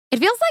It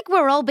feels like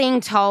we're all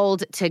being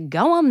told to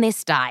go on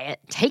this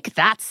diet, take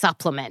that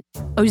supplement.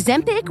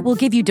 Ozempic will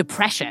give you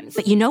depression,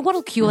 but you know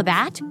what'll cure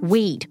that?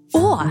 Weed.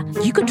 Or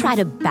you could try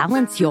to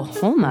balance your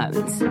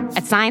hormones.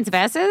 At Science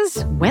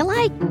Versus, we're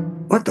like,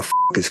 what the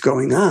is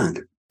going on?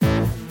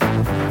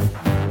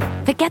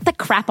 Forget the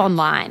crap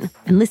online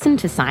and listen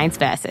to Science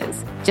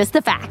Versus. Just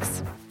the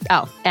facts.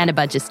 Oh, and a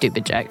bunch of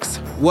stupid jokes.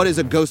 What is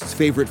a ghost's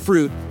favorite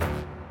fruit?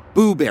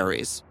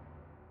 Blueberries.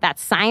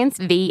 That's Science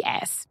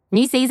VS.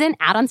 New season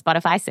out on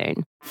Spotify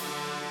soon.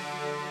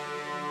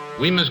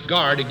 We must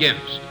guard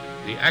against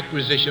the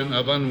acquisition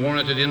of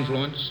unwarranted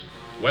influence,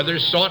 whether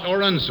sought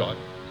or unsought,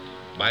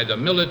 by the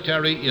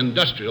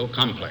military-industrial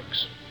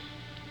complex.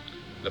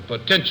 The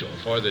potential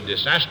for the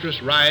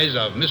disastrous rise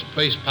of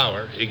misplaced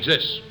power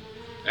exists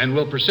and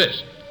will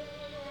persist.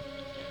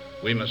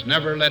 We must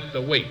never let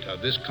the weight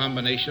of this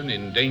combination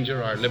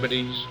endanger our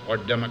liberties or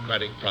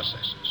democratic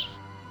processes.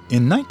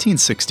 In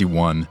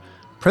 1961,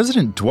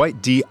 President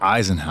Dwight D.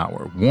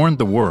 Eisenhower warned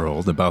the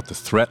world about the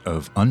threat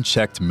of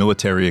unchecked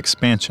military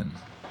expansion.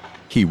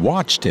 He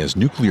watched as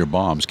nuclear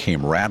bombs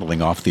came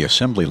rattling off the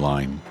assembly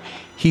line.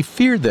 He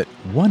feared that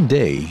one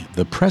day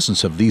the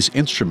presence of these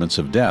instruments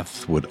of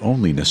death would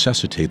only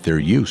necessitate their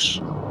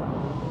use.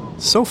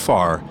 So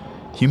far,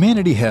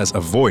 humanity has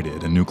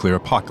avoided a nuclear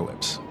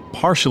apocalypse,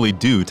 partially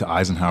due to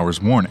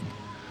Eisenhower's warning.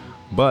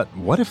 But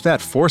what if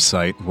that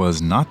foresight was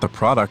not the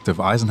product of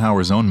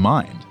Eisenhower's own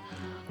mind?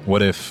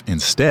 What if,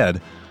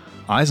 instead,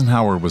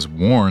 Eisenhower was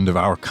warned of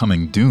our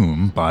coming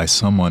doom by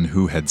someone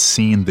who had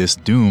seen this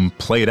doom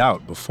played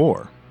out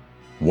before?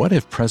 What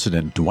if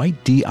President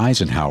Dwight D.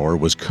 Eisenhower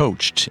was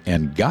coached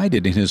and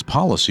guided in his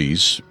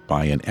policies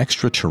by an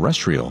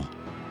extraterrestrial?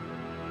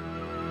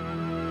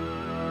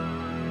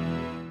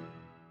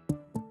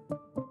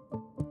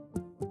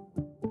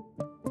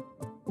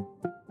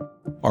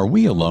 Are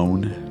we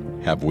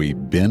alone? Have we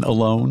been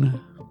alone?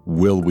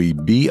 Will we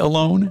be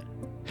alone?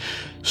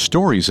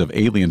 Stories of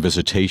alien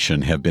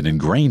visitation have been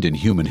ingrained in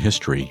human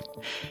history.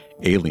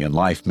 Alien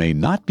life may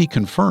not be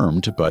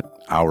confirmed,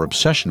 but our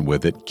obsession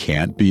with it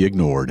can't be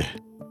ignored.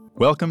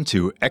 Welcome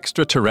to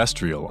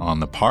Extraterrestrial on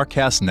the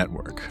Parcast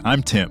Network.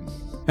 I'm Tim.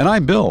 And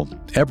I'm Bill.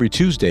 Every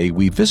Tuesday,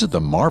 we visit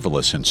the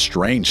marvelous and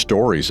strange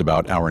stories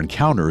about our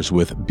encounters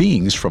with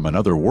beings from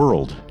another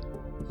world.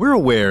 We're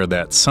aware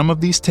that some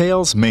of these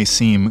tales may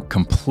seem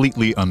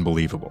completely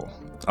unbelievable.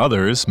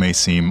 Others may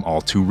seem all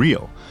too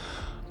real.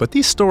 But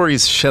these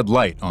stories shed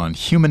light on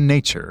human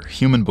nature,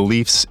 human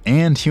beliefs,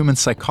 and human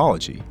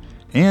psychology.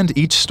 And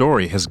each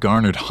story has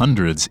garnered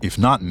hundreds, if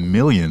not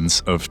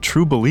millions, of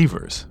true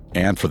believers.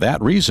 And for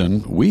that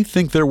reason, we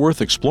think they're worth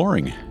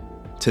exploring.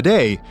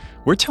 Today,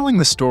 we're telling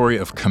the story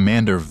of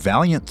Commander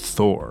Valiant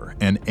Thor,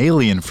 an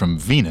alien from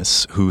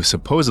Venus who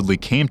supposedly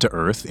came to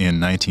Earth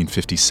in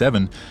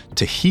 1957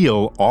 to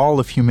heal all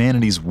of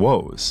humanity's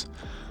woes.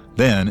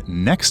 Then,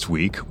 next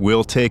week,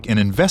 we'll take an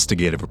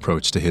investigative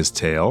approach to his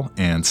tale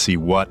and see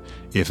what,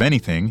 if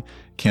anything,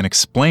 can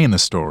explain the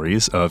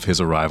stories of his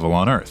arrival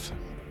on Earth.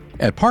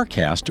 At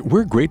Parcast,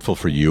 we're grateful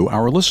for you,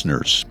 our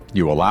listeners.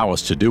 You allow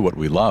us to do what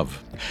we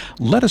love.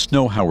 Let us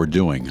know how we're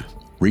doing.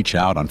 Reach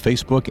out on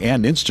Facebook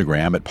and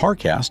Instagram at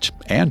Parcast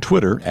and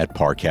Twitter at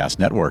Parcast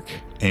Network.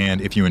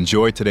 And if you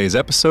enjoyed today's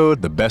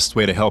episode, the best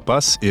way to help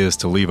us is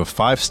to leave a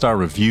 5-star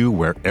review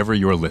wherever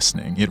you're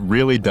listening. It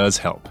really does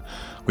help.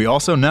 We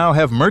also now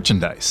have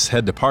merchandise.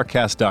 Head to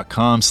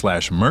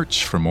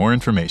parcast.com/merch for more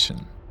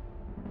information.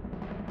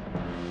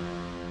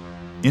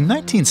 In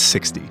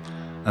 1960,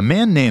 a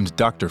man named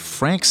Dr.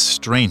 Frank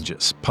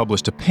Stranges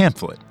published a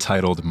pamphlet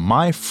titled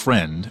My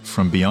Friend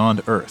from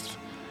Beyond Earth.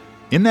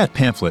 In that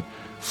pamphlet,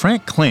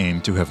 Frank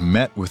claimed to have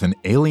met with an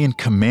alien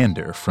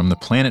commander from the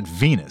planet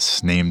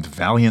Venus named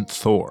Valiant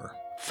Thor.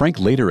 Frank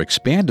later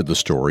expanded the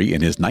story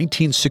in his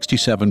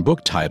 1967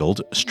 book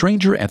titled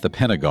Stranger at the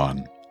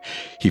Pentagon.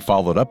 He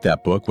followed up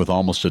that book with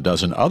almost a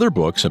dozen other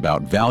books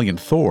about Valiant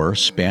Thor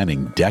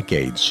spanning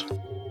decades.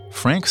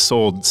 Frank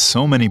sold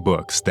so many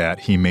books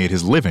that he made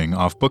his living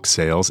off book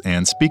sales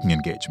and speaking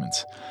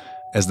engagements.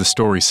 As the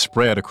story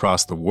spread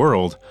across the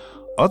world,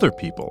 other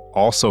people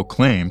also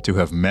claimed to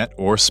have met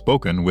or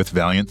spoken with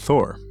Valiant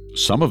Thor.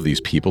 Some of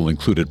these people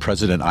included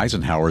President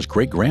Eisenhower's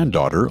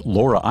great-granddaughter,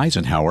 Laura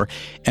Eisenhower,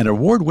 and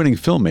award-winning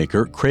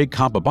filmmaker Craig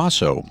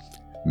Campobasso.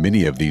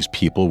 Many of these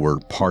people were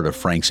part of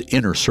Frank's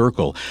inner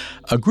circle,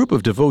 a group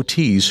of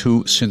devotees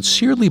who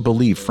sincerely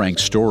believed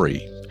Frank's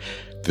story.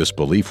 This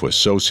belief was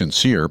so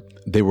sincere,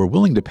 they were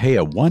willing to pay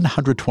a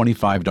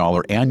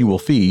 $125 annual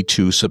fee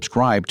to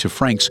subscribe to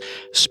Frank's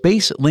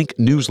Space Link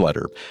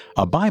newsletter,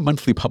 a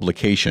bi-monthly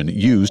publication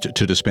used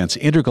to dispense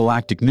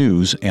intergalactic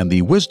news and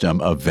the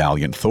wisdom of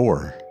Valiant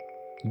Thor.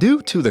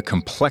 Due to the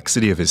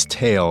complexity of his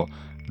tale,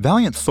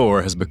 Valiant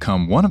Thor has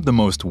become one of the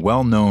most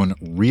well-known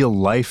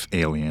real-life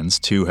aliens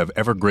to have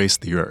ever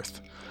graced the Earth.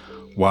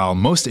 While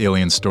most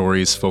alien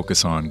stories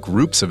focus on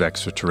groups of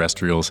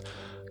extraterrestrials,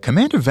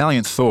 Commander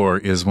Valiant Thor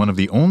is one of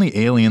the only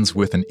aliens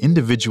with an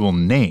individual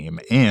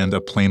name and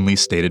a plainly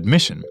stated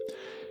mission.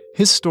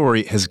 His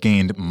story has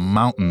gained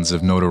mountains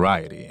of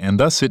notoriety, and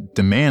thus it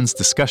demands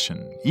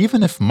discussion,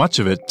 even if much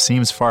of it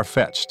seems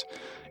far-fetched.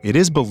 It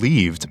is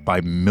believed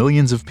by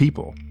millions of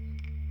people.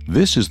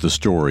 This is the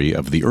story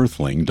of the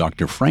Earthling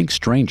Dr. Frank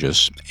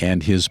Stranges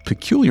and his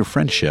peculiar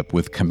friendship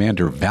with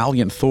Commander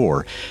Valiant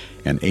Thor,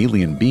 an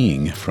alien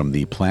being from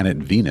the planet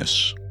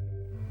Venus.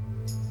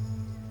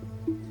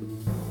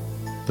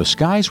 The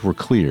skies were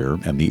clear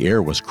and the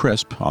air was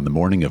crisp on the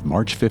morning of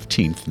March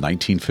 15,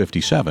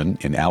 1957,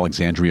 in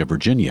Alexandria,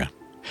 Virginia.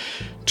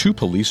 Two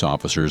police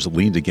officers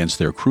leaned against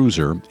their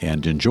cruiser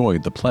and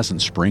enjoyed the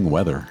pleasant spring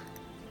weather.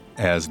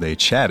 As they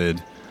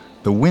chatted,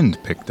 the wind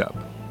picked up.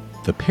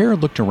 The pair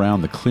looked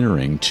around the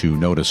clearing to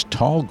notice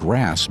tall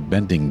grass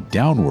bending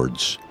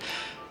downwards.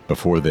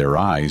 Before their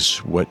eyes,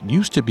 what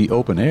used to be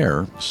open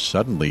air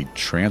suddenly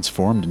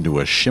transformed into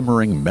a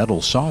shimmering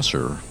metal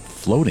saucer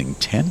floating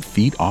 10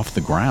 feet off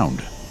the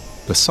ground.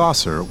 The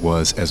saucer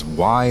was as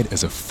wide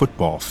as a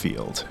football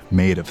field,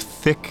 made of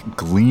thick,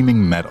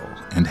 gleaming metal,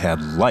 and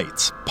had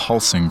lights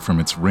pulsing from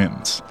its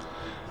rims.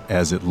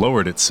 As it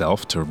lowered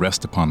itself to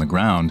rest upon the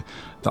ground,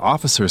 the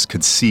officers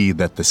could see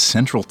that the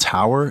central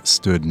tower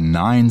stood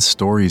 9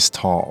 stories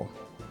tall.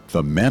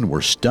 The men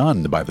were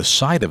stunned by the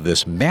sight of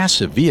this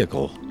massive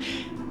vehicle.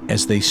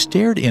 As they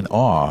stared in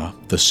awe,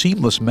 the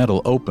seamless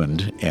metal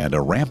opened and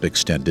a ramp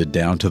extended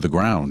down to the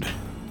ground.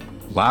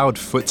 Loud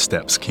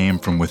footsteps came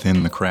from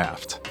within the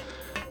craft.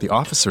 The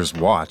officers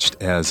watched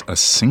as a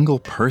single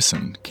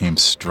person came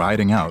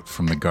striding out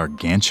from the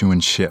gargantuan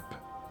ship.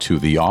 To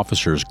the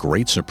officers'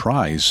 great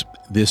surprise,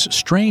 this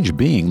strange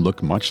being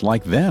looked much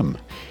like them.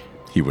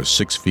 He was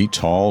 6 feet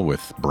tall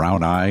with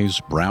brown eyes,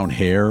 brown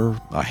hair,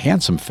 a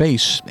handsome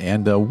face,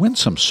 and a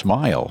winsome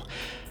smile.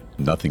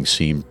 Nothing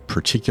seemed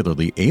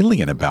particularly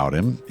alien about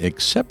him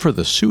except for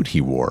the suit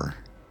he wore.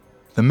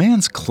 The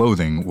man's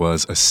clothing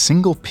was a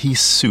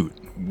single-piece suit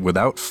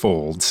without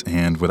folds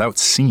and without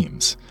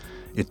seams.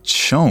 It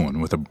shone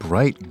with a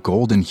bright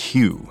golden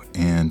hue,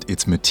 and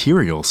its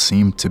material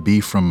seemed to be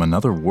from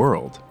another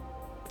world.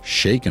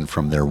 Shaken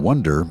from their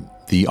wonder,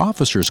 the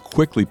officers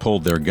quickly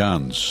pulled their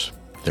guns.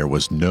 There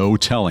was no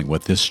telling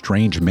what this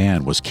strange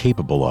man was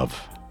capable of.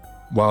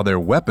 While their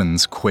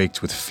weapons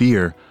quaked with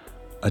fear,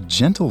 a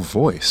gentle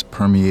voice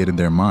permeated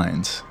their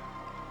minds.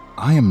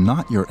 "I am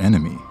not your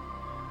enemy.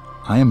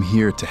 I am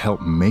here to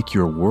help make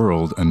your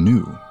world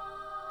anew."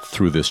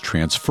 Through this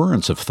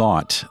transference of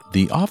thought,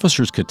 the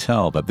officers could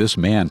tell that this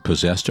man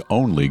possessed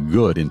only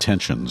good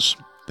intentions.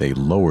 They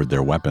lowered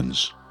their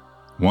weapons.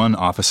 One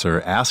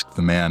officer asked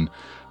the man,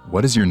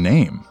 "What is your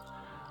name?"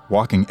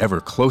 Walking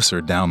ever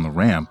closer down the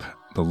ramp,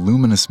 the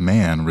luminous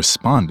man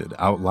responded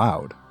out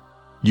loud.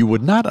 "You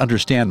would not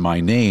understand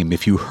my name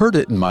if you heard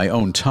it in my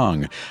own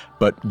tongue,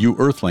 but you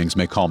Earthlings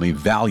may call me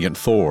Valiant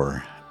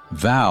Thor.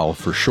 Val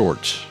for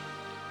short."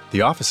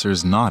 The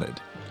officers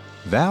nodded.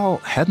 Val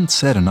hadn't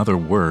said another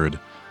word,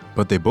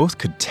 but they both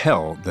could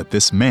tell that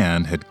this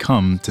man had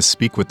come to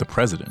speak with the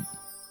president.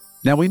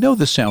 Now, we know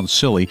this sounds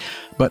silly,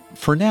 but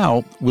for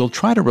now, we'll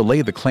try to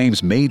relay the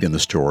claims made in the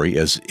story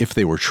as if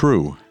they were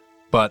true.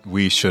 But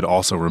we should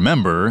also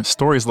remember,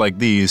 stories like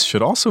these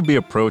should also be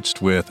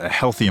approached with a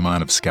healthy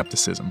amount of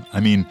skepticism.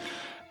 I mean,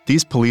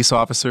 these police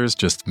officers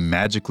just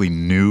magically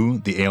knew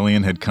the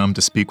alien had come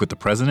to speak with the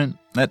president?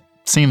 That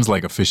seems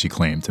like a fishy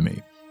claim to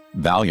me.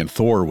 Valiant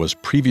Thor was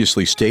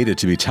previously stated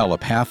to be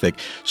telepathic,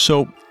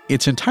 so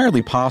it's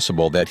entirely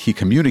possible that he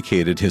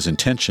communicated his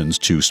intentions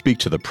to speak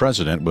to the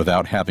president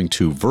without having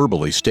to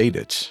verbally state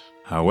it.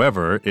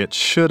 However, it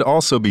should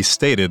also be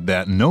stated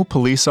that no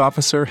police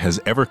officer has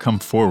ever come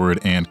forward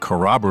and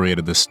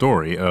corroborated the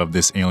story of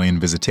this alien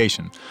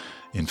visitation.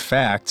 In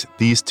fact,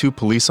 these two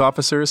police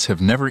officers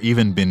have never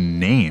even been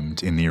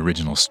named in the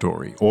original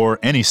story, or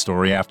any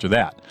story after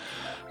that.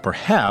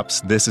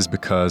 Perhaps this is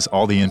because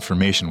all the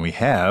information we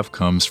have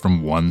comes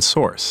from one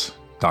source,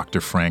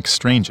 Dr. Frank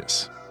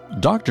Stranges.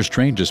 Dr.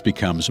 Stranges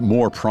becomes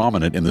more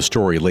prominent in the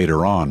story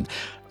later on.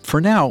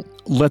 For now,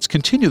 let's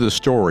continue the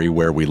story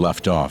where we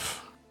left off.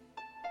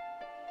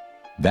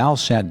 Val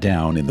sat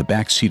down in the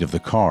back seat of the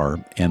car,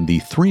 and the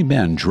 3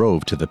 men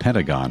drove to the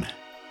Pentagon.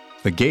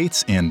 The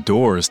gates and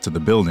doors to the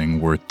building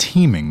were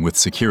teeming with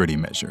security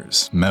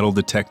measures, metal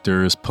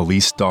detectors,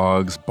 police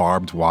dogs,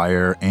 barbed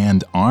wire,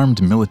 and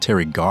armed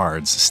military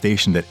guards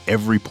stationed at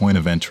every point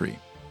of entry.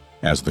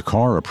 As the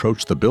car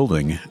approached the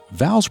building,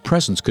 Val's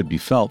presence could be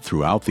felt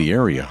throughout the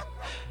area.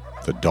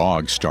 The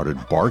dogs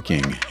started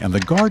barking, and the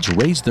guards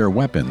raised their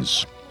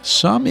weapons,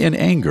 some in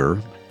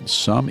anger,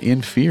 some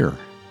in fear.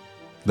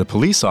 The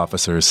police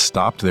officers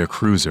stopped their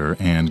cruiser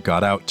and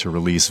got out to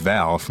release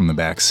Val from the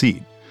back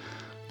seat.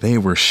 They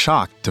were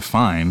shocked to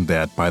find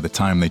that by the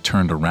time they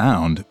turned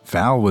around,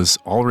 Val was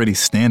already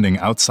standing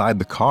outside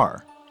the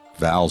car.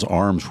 Val's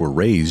arms were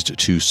raised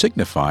to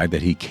signify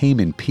that he came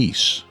in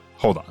peace.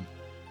 Hold on.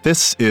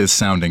 This is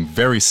sounding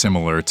very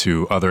similar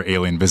to other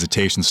alien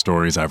visitation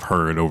stories I've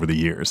heard over the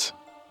years.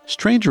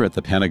 Stranger at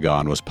the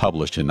Pentagon was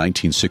published in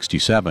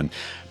 1967,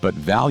 but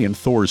Valiant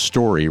Thor's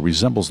story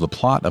resembles the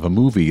plot of a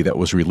movie that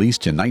was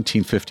released in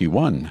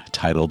 1951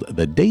 titled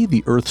The Day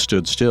the Earth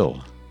Stood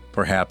Still.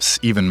 Perhaps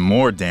even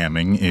more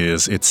damning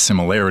is its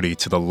similarity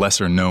to the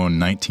lesser-known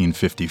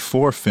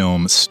 1954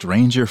 film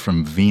Stranger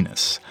from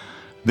Venus.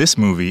 This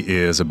movie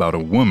is about a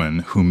woman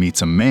who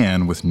meets a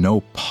man with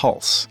no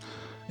pulse.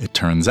 It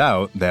turns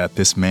out that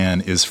this man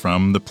is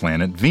from the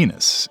planet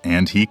Venus,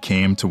 and he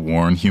came to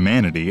warn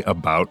humanity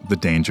about the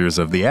dangers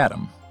of the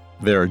atom.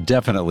 There are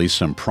definitely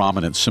some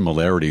prominent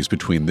similarities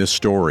between this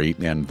story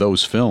and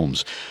those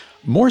films.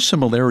 More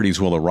similarities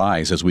will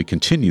arise as we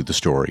continue the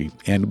story,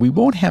 and we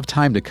won't have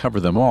time to cover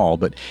them all,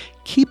 but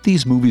keep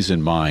these movies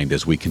in mind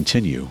as we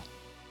continue.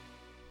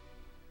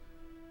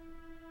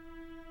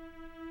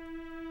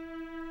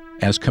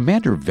 As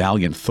Commander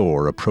Valiant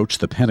Thor approached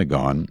the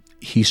Pentagon,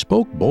 he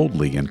spoke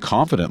boldly and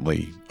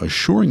confidently,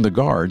 assuring the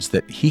guards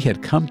that he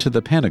had come to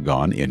the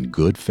Pentagon in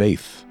good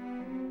faith.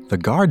 The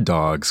guard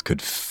dogs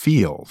could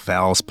feel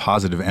Val's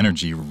positive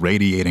energy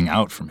radiating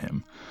out from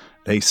him.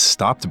 They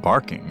stopped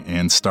barking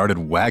and started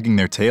wagging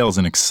their tails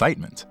in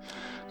excitement.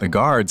 The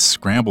guards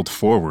scrambled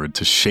forward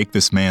to shake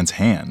this man's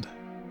hand.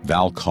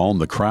 Val calmed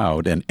the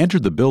crowd and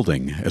entered the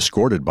building,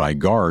 escorted by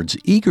guards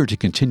eager to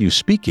continue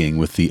speaking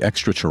with the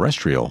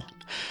extraterrestrial.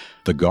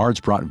 The guards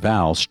brought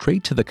Val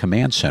straight to the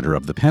command center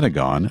of the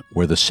Pentagon,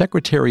 where the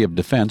Secretary of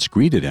Defense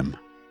greeted him.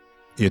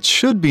 It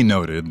should be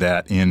noted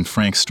that in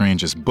Frank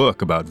Strange's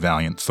book about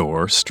Valiant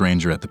Thor,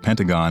 Stranger at the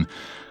Pentagon,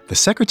 the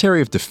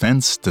Secretary of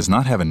Defense does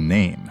not have a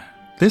name.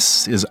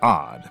 This is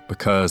odd,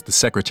 because the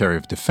Secretary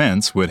of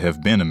Defense would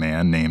have been a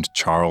man named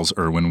Charles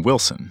Irwin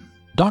Wilson.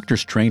 Dr.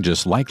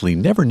 Strange's likely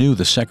never knew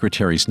the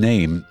Secretary's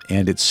name,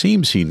 and it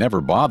seems he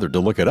never bothered to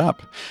look it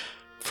up.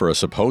 For a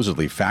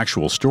supposedly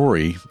factual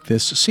story,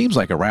 this seems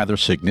like a rather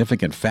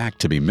significant fact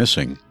to be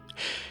missing.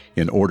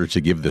 In order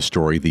to give this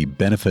story the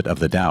benefit of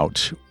the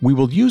doubt, we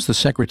will use the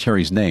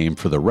Secretary's name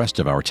for the rest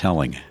of our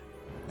telling.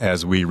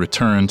 As we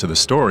return to the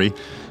story,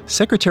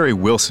 Secretary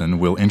Wilson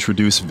will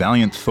introduce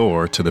Valiant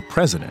Thor to the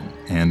President,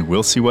 and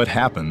we'll see what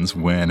happens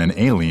when an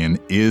alien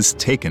is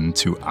taken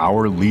to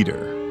our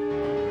leader.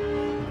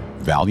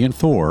 Valiant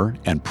Thor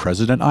and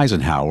President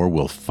Eisenhower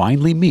will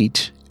finally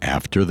meet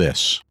after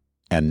this.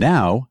 And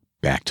now,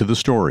 back to the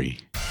story.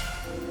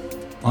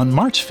 On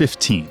March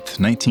 15,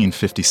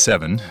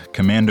 1957,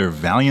 Commander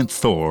Valiant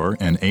Thor,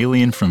 an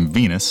alien from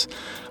Venus,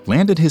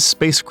 landed his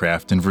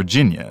spacecraft in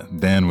Virginia,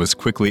 then was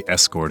quickly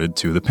escorted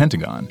to the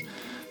Pentagon.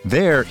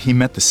 There, he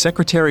met the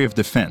Secretary of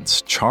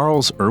Defense,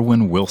 Charles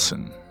Irwin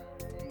Wilson.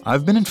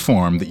 "I've been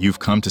informed that you've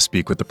come to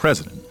speak with the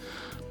President.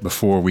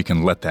 Before we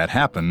can let that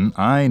happen,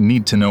 I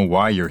need to know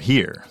why you're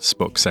here,"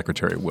 spoke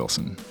Secretary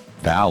Wilson.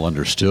 Val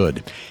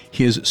understood.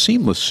 His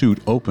seamless suit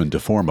opened to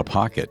form a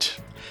pocket.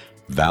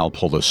 Val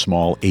pulled a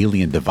small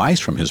alien device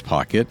from his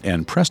pocket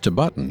and pressed a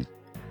button.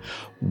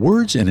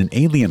 Words in an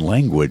alien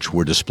language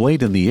were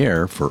displayed in the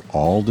air for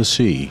all to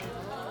see.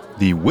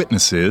 The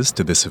witnesses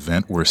to this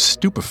event were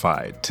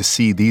stupefied to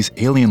see these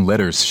alien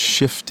letters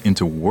shift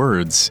into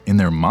words in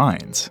their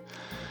minds.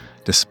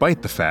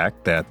 Despite the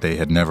fact that they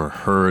had never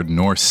heard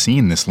nor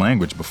seen this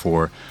language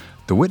before,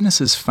 the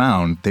witnesses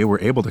found they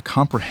were able to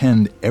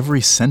comprehend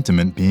every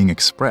sentiment being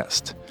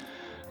expressed.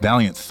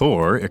 Valiant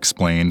Thor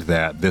explained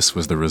that this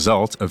was the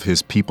result of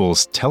his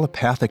people's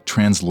telepathic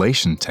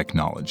translation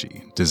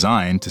technology,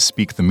 designed to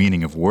speak the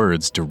meaning of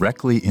words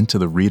directly into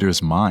the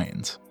reader's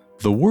minds.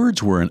 The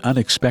words were an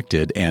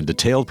unexpected and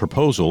detailed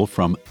proposal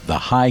from the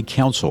High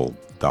Council,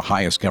 the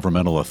highest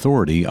governmental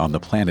authority on the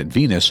planet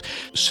Venus,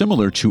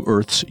 similar to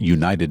Earth's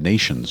United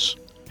Nations.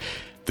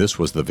 This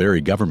was the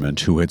very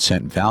government who had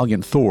sent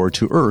Valiant Thor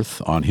to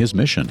Earth on his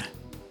mission.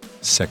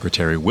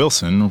 Secretary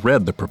Wilson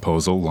read the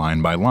proposal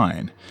line by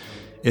line.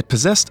 It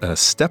possessed a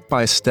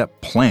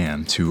step-by-step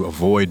plan to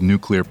avoid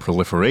nuclear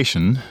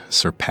proliferation,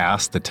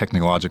 surpass the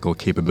technological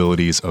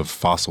capabilities of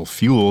fossil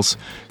fuels,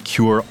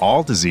 cure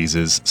all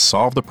diseases,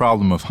 solve the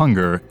problem of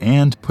hunger,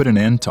 and put an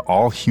end to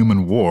all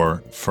human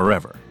war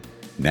forever.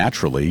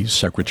 Naturally,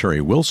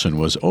 Secretary Wilson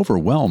was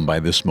overwhelmed by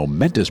this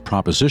momentous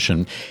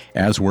proposition,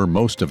 as were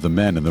most of the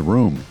men in the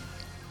room.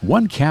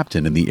 One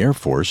captain in the Air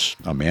Force,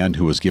 a man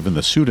who was given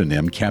the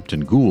pseudonym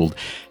Captain Gould,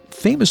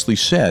 famously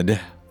said,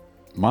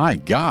 "My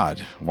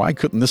God, why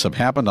couldn't this have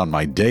happened on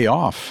my day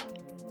off?"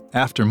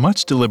 After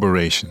much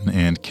deliberation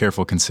and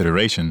careful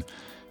consideration,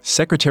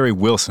 Secretary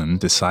Wilson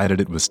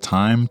decided it was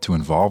time to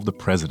involve the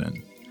President.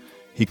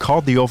 He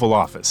called the Oval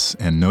Office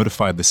and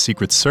notified the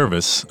Secret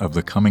Service of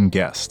the coming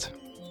guest.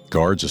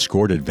 Guards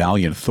escorted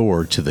Valiant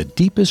Thor to the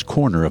deepest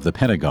corner of the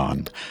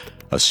Pentagon.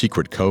 A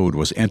secret code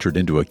was entered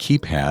into a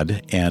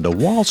keypad, and a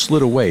wall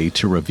slid away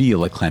to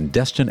reveal a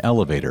clandestine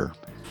elevator.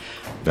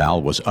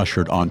 Val was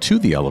ushered onto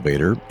the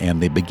elevator,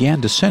 and they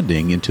began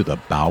descending into the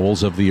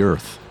bowels of the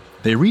Earth.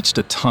 They reached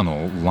a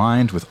tunnel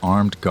lined with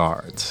armed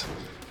guards,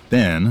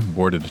 then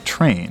boarded a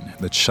train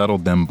that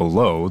shuttled them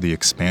below the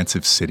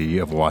expansive city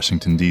of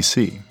Washington,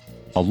 D.C.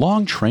 A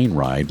long train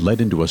ride led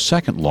into a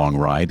second long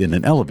ride in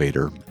an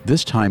elevator,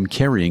 this time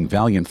carrying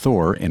Valiant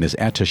Thor and his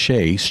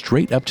attaché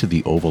straight up to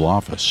the Oval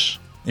Office.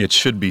 It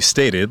should be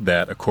stated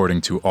that,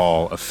 according to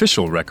all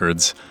official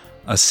records,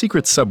 a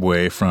secret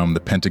subway from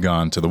the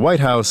Pentagon to the White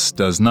House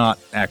does not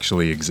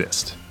actually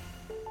exist.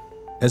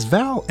 As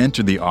Val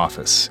entered the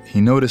office, he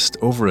noticed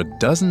over a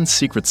dozen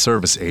Secret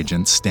Service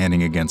agents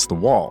standing against the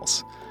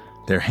walls.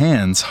 Their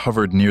hands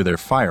hovered near their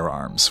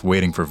firearms,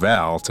 waiting for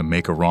Val to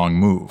make a wrong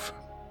move.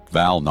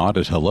 Val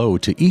nodded hello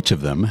to each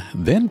of them,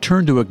 then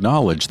turned to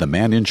acknowledge the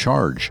man in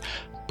charge,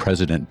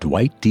 President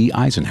Dwight D.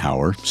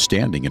 Eisenhower,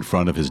 standing in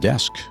front of his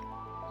desk.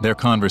 Their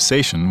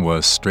conversation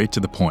was straight to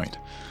the point.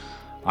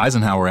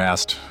 Eisenhower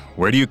asked,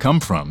 "Where do you come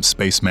from,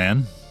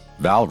 spaceman?"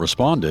 Val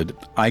responded,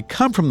 "I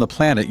come from the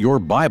planet your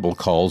Bible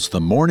calls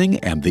the morning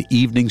and the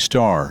evening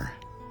star."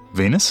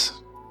 "Venus?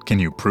 Can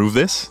you prove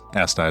this?"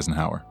 asked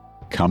Eisenhower.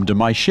 "Come to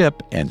my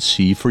ship and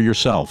see for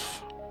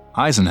yourself."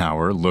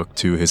 Eisenhower looked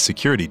to his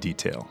security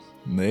detail.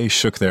 They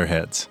shook their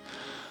heads.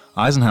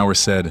 Eisenhower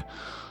said,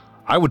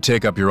 "I would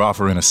take up your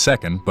offer in a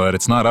second, but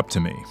it's not up to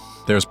me.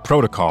 There's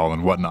protocol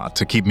and whatnot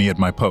to keep me at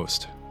my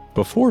post."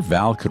 Before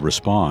Val could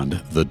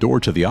respond, the door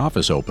to the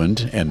office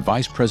opened and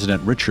Vice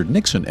President Richard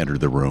Nixon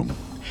entered the room.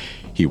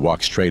 He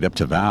walked straight up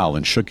to Val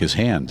and shook his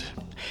hand.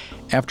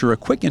 After a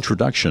quick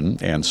introduction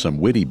and some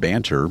witty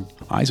banter,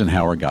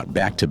 Eisenhower got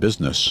back to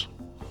business.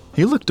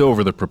 He looked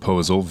over the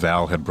proposal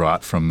Val had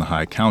brought from the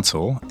High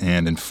Council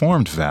and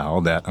informed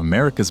Val that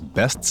America's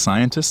best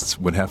scientists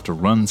would have to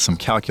run some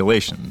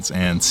calculations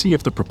and see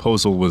if the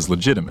proposal was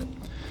legitimate.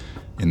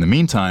 In the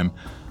meantime,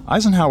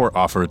 Eisenhower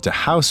offered to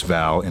house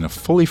Val in a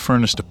fully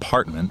furnished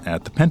apartment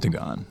at the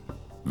Pentagon.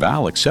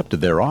 Val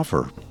accepted their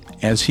offer.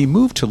 As he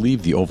moved to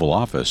leave the Oval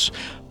Office,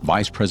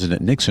 Vice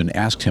President Nixon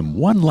asked him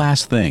one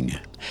last thing.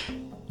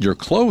 "Your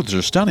clothes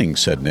are stunning,"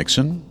 said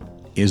Nixon.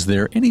 "Is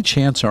there any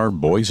chance our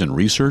boys in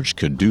research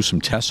could do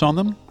some tests on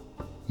them?"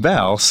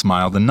 Val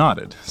smiled and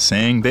nodded,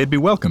 saying they'd be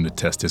welcome to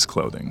test his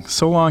clothing,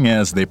 so long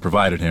as they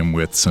provided him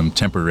with some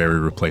temporary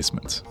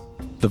replacements.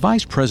 The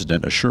vice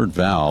president assured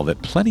Val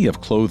that plenty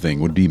of clothing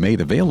would be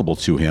made available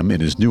to him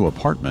in his new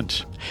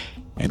apartment.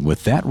 And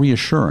with that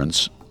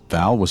reassurance,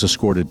 Val was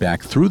escorted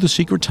back through the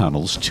secret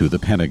tunnels to the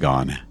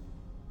Pentagon.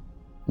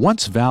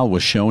 Once Val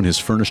was shown his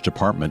furnished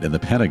apartment in the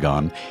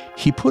Pentagon,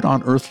 he put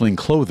on Earthling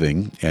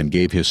clothing and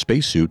gave his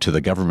spacesuit to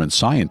the government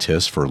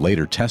scientists for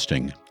later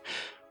testing.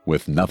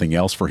 With nothing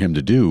else for him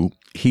to do,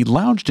 he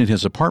lounged in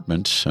his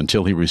apartment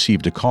until he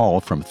received a call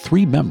from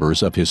 3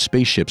 members of his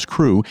spaceship's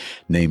crew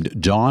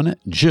named Dawn,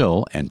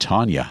 Jill, and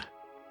Tanya.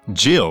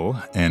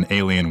 Jill, an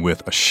alien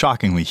with a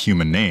shockingly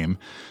human name,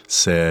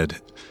 said,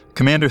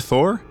 "Commander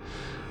Thor,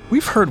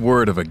 we've heard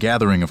word of a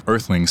gathering of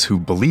Earthlings who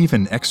believe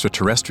in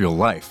extraterrestrial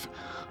life.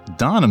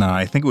 Don and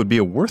I think it would be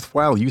a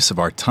worthwhile use of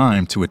our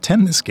time to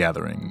attend this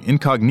gathering,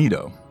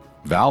 incognito."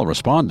 Val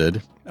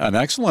responded, "An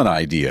excellent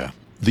idea.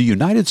 The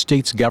United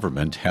States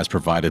government has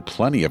provided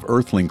plenty of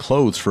Earthling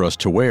clothes for us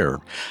to wear.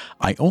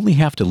 I only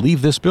have to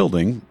leave this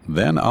building,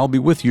 then I'll be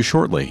with you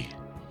shortly."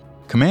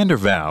 Commander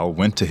Val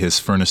went to his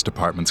furnished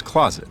apartment's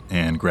closet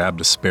and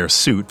grabbed a spare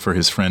suit for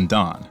his friend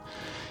Don.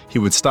 He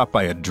would stop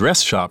by a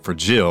dress shop for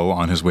Jill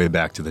on his way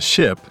back to the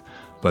ship,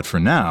 but for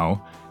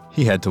now,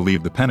 he had to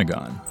leave the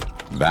Pentagon.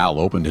 Val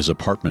opened his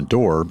apartment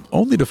door,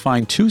 only to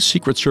find 2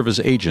 Secret Service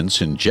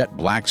agents in jet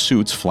black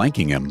suits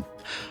flanking him.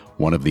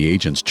 One of the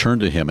agents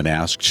turned to him and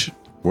asked,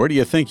 "Where do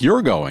you think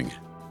you're going?"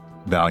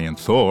 Valiant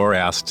Thor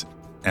asked,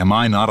 "Am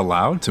I not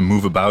allowed to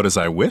move about as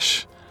I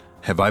wish?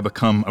 Have I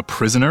become a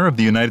prisoner of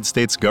the United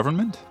States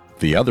government?"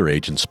 The other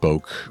agent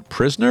spoke,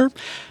 "Prisoner?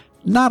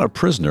 Not a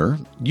prisoner.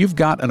 You've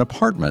got an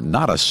apartment,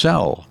 not a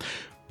cell.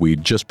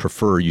 We'd just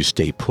prefer you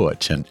stay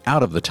put and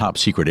out of the top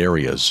secret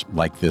areas,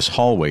 like this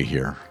hallway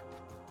here."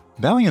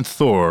 Valiant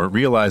Thor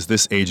realized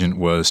this agent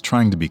was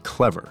trying to be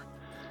clever.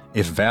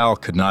 If Val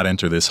could not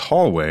enter this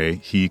hallway,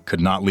 he could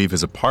not leave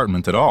his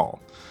apartment at all.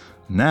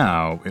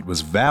 Now it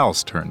was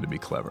Val's turn to be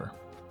clever.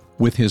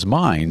 With his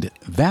mind,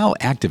 Val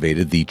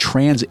activated the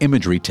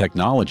trans-imagery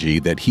technology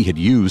that he had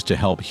used to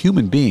help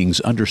human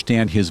beings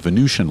understand his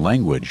Venusian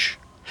language.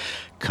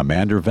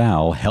 Commander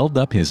Val held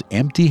up his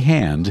empty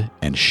hand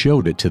and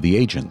showed it to the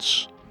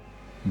agents.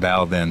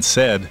 Val then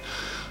said,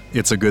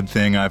 "It's a good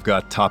thing I've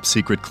got top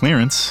secret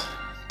clearance.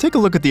 Take a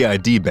look at the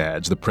ID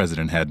badge the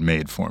president had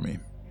made for me."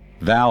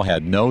 Val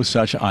had no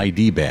such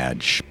ID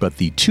badge, but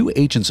the 2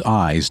 agents'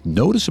 eyes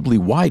noticeably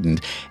widened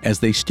as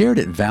they stared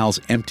at Val's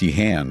empty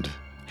hand.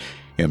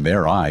 In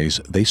their eyes,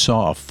 they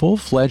saw a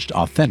full-fledged,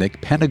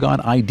 authentic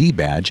Pentagon ID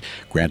badge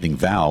granting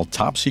Val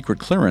top-secret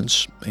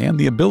clearance and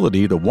the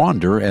ability to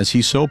wander as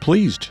he so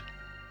pleased.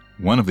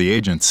 One of the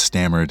agents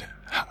stammered,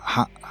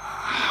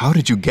 How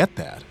did you get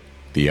that?"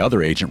 The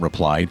other agent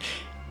replied,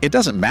 "It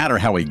doesn't matter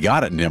how he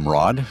got it,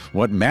 Nimrod.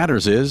 What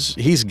matters is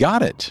he's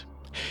got it."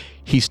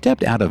 He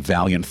stepped out of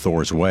Valiant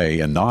Thor's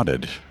way and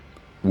nodded.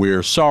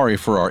 "We're sorry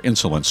for our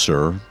insolence,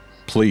 sir.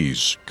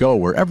 Please, go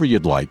wherever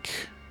you'd like."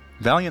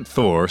 Valiant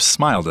Thor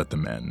smiled at the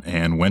men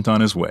and went on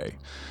his way.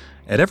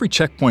 At every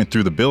checkpoint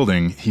through the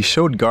building, he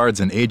showed guards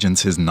and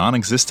agents his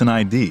non-existent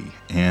ID,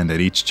 and at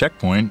each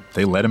checkpoint,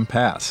 they let him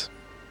pass.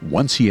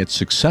 Once he had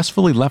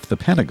successfully left the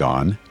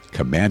Pentagon,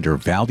 Commander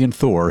Valiant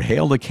Thor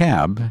hailed a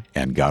cab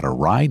and got a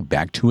ride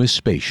back to his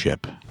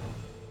spaceship.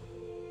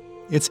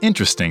 It's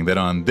interesting that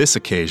on this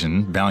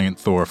occasion, Valiant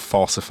Thor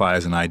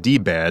falsifies an ID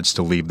badge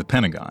to leave the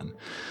Pentagon.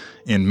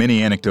 In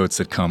many anecdotes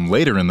that come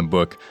later in the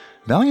book,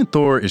 Valiant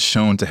Thor is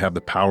shown to have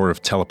the power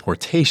of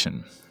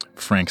teleportation.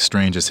 Frank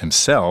Stranges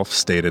himself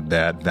stated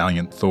that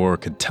Valiant Thor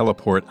could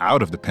teleport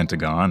out of the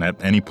Pentagon at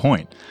any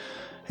point.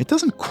 It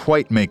doesn't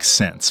quite make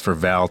sense for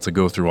Val to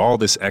go through all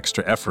this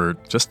extra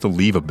effort just to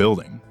leave a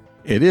building.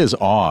 It is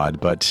odd,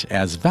 but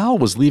as Val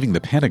was leaving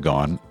the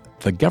Pentagon,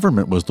 the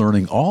government was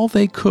learning all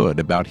they could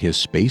about his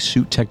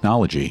spacesuit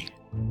technology.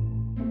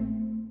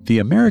 The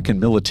American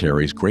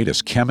military's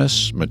greatest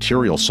chemists,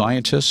 material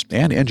scientists,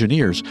 and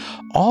engineers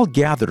all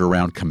gathered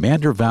around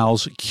Commander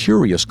Val's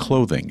curious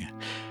clothing.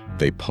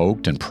 They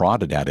poked and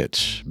prodded at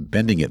it,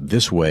 bending it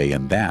this way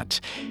and that.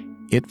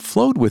 It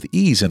flowed with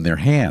ease in their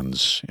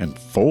hands and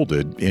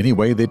folded any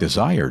way they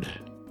desired.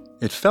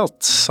 It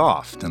felt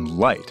soft and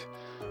light.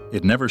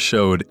 It never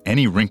showed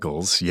any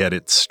wrinkles, yet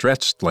it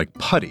stretched like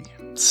putty,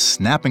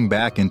 snapping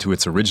back into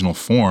its original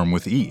form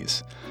with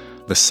ease.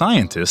 The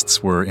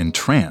scientists were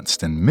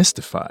entranced and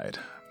mystified,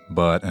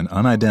 but an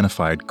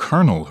unidentified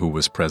colonel who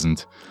was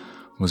present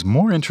was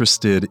more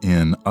interested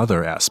in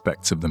other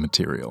aspects of the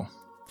material.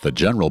 The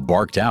general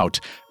barked out,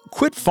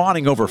 "Quit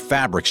fawning over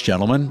fabrics,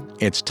 gentlemen.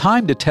 It's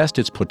time to test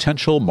its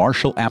potential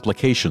martial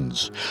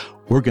applications.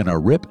 We're gonna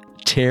rip,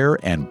 tear,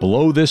 and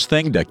blow this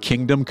thing to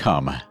kingdom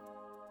come."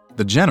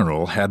 The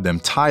general had them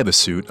tie the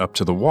suit up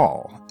to the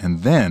wall,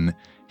 and then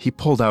he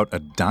pulled out a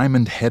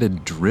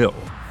diamond-headed drill.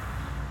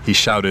 He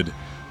shouted,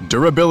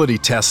 "Durability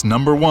test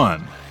number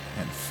 1,"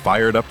 and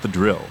fired up the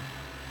drill.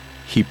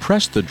 He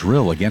pressed the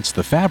drill against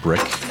the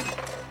fabric,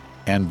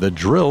 and the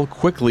drill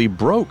quickly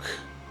broke.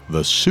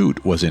 The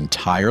suit was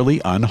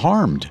entirely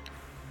unharmed.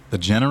 The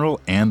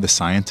general and the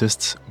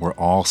scientists were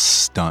all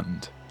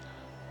stunned.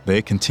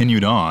 They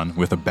continued on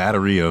with a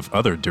battery of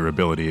other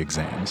durability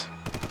exams.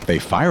 They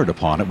fired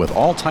upon it with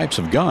all types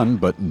of gun,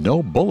 but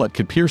no bullet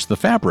could pierce the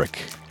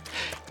fabric.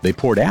 They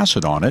poured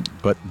acid on it,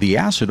 but the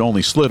acid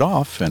only slid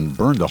off and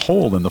burned a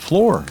hole in the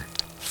floor.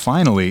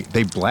 Finally,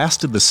 they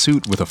blasted the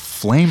suit with a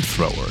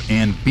flamethrower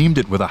and beamed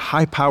it with a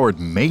high-powered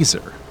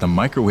maser, the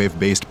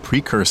microwave-based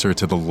precursor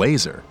to the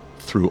laser.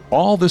 Through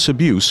all this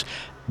abuse,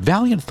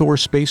 Valiant Thor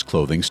space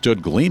clothing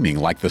stood gleaming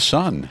like the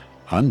sun,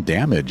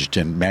 undamaged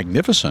and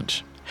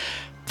magnificent.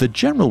 The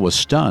general was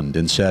stunned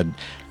and said,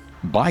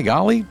 "By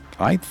golly,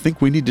 I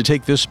think we need to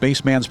take this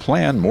spaceman's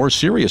plan more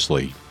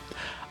seriously."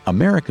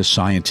 America's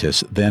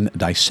scientists then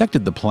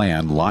dissected the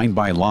plan line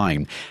by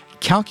line,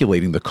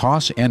 calculating the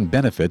costs and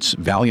benefits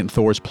Valiant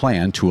Thor's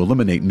plan to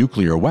eliminate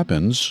nuclear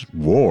weapons,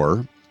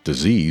 war,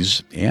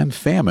 disease, and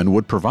famine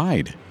would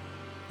provide.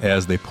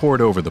 As they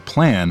pored over the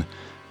plan,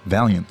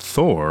 Valiant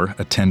Thor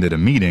attended a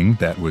meeting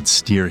that would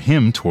steer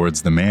him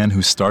towards the man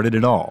who started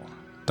it all,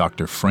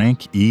 Dr.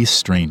 Frank E.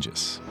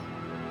 Stranges.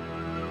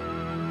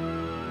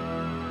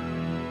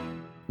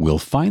 We'll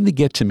finally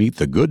get to meet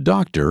the good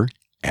doctor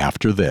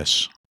after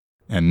this.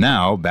 And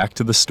now, back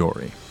to the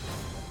story.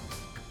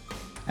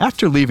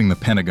 After leaving the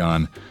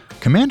Pentagon,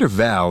 Commander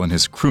Val and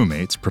his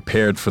crewmates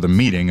prepared for the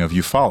meeting of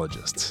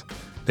ufologists.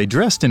 They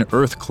dressed in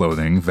Earth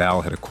clothing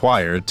Val had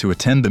acquired to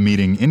attend the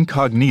meeting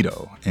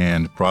incognito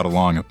and brought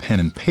along a pen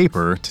and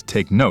paper to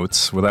take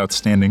notes without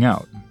standing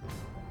out.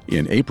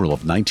 In April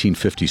of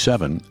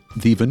 1957,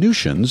 the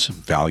Venusians,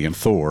 Valiant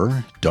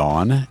Thor,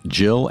 Dawn,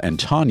 Jill, and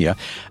Tanya,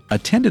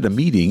 attended a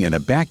meeting in a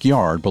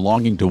backyard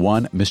belonging to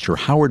one Mr.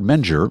 Howard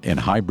Menger in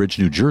High Bridge,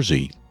 New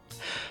Jersey.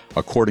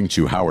 According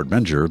to Howard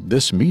Menger,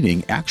 this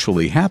meeting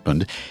actually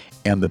happened,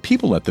 and the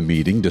people at the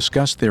meeting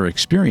discussed their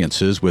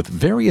experiences with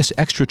various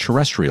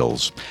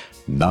extraterrestrials,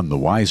 none the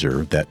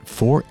wiser that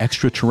 4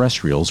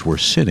 extraterrestrials were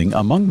sitting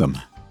among them.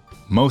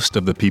 Most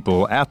of the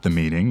people at the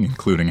meeting,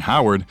 including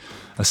Howard,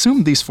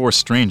 assumed these 4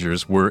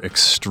 strangers were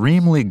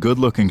extremely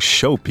good-looking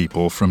show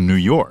people from New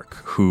York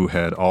who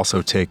had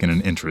also taken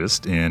an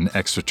interest in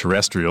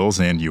extraterrestrials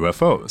and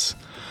UFOs.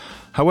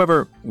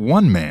 However,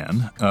 one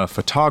man, a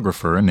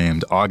photographer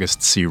named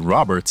August C.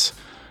 Roberts,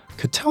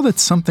 could tell that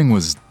something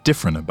was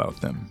different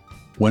about them.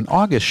 When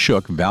August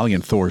shook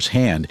Valiant Thor's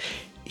hand,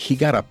 he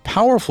got a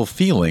powerful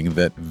feeling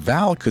that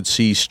Val could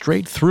see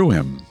straight through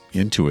him,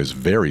 into his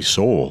very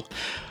soul.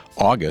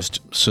 August,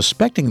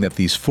 suspecting that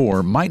these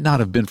 4 might not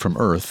have been from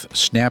Earth,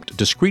 snapped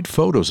discreet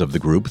photos of the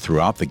group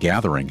throughout the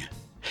gathering.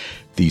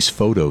 These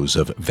photos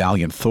of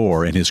Valiant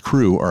Thor and his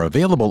crew are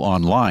available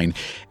online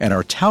and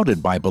are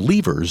touted by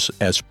believers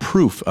as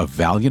proof of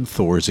Valiant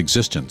Thor's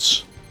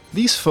existence.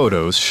 These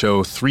photos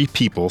show 3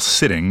 people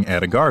sitting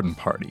at a garden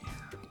party.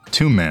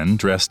 2 men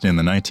dressed in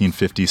the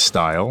 1950s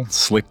style,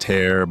 slicked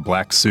hair,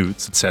 black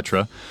suits,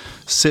 etc.,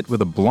 sit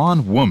with a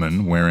blonde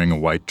woman wearing a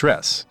white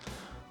dress.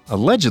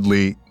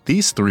 Allegedly,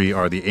 these 3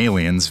 are the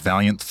aliens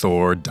Valiant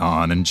Thor,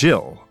 Dawn, and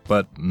Jill,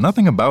 but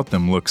nothing about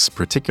them looks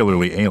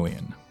particularly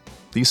alien.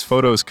 These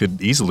photos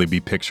could easily be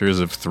pictures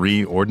of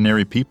 3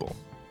 ordinary people.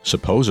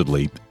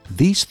 Supposedly,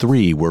 these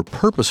 3 were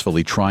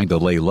purposefully trying to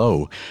lay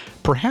low.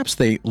 Perhaps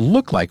they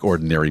look like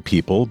ordinary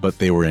people, but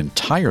they were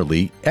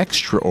entirely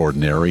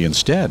extraordinary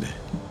instead.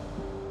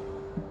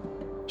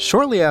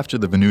 Shortly after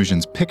the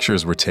Venusians'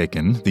 pictures were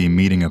taken, the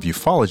meeting of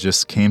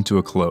ufologists came to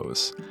a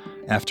close.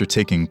 After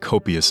taking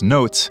copious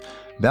notes,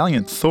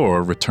 Valiant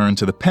Thor returned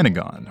to the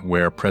Pentagon,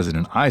 where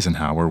President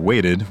Eisenhower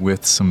waited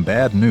with some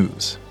bad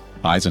news.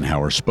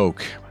 Eisenhower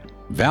spoke.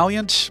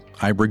 "Valiant,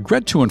 I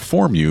regret to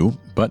inform you,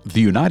 but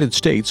the United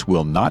States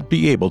will not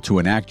be able to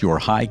enact your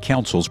High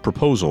Council's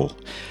proposal.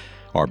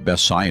 Our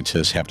best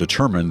scientists have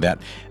determined that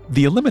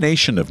the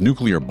elimination of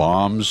nuclear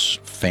bombs,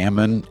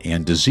 famine,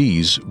 and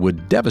disease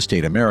would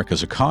devastate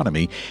America's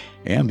economy,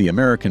 and the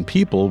American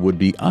people would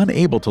be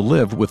unable to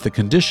live with the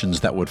conditions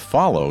that would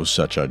follow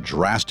such a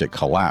drastic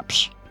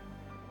collapse."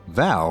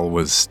 Val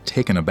was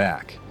taken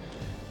aback.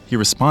 He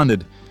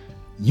responded,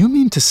 "You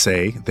mean to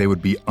say they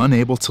would be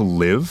unable to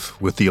live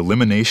with the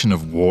elimination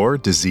of war,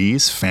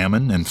 disease,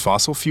 famine, and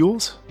fossil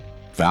fuels?"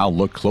 Val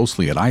looked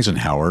closely at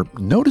Eisenhower,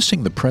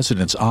 noticing the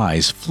president's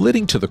eyes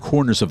flitting to the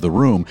corners of the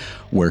room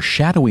where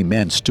shadowy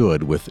men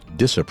stood with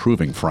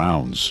disapproving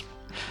frowns.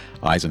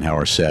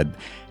 Eisenhower said,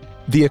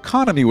 "The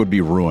economy would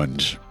be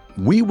ruined.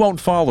 We won't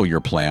follow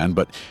your plan,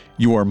 but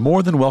you are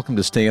more than welcome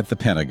to stay at the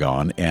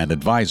Pentagon and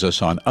advise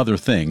us on other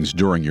things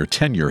during your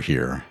tenure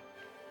here."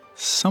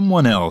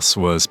 Someone else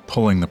was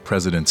pulling the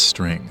president's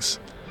strings.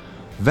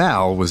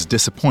 Val was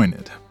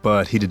disappointed,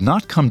 but he did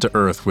not come to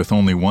Earth with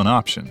only one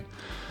option.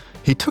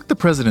 He took the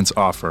president's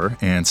offer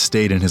and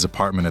stayed in his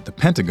apartment at the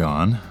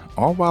Pentagon,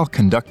 all while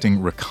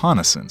conducting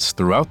reconnaissance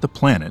throughout the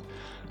planet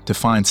to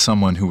find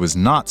someone who was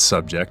not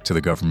subject to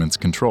the government's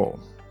control.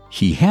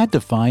 He had to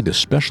find a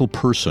special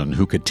person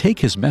who could take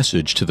his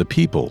message to the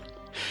people.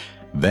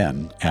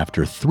 Then,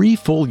 after 3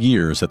 full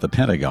years at the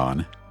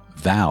Pentagon,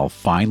 Val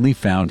finally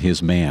found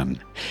his man.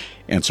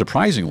 And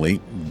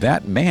surprisingly,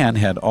 that man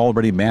had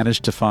already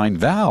managed to find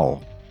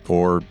Val,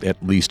 or at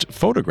least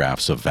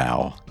photographs of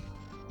Val.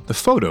 The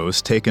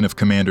photos taken of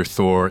Commander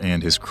Thor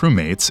and his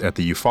crewmates at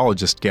the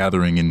ufologist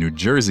gathering in New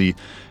Jersey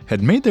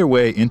had made their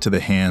way into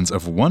the hands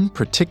of one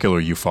particular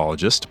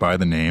ufologist by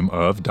the name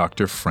of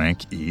Dr.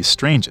 Frank E.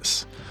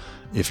 Stranges.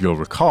 If you'll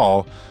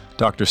recall,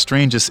 Dr.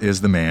 Stranges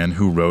is the man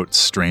who wrote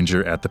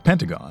Stranger at the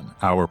Pentagon,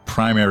 our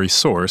primary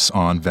source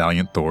on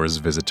Valiant Thor's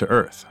visit to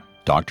Earth.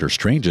 Dr.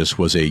 Stranges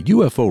was a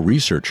UFO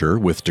researcher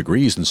with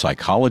degrees in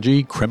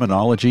psychology,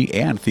 criminology,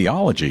 and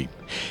theology.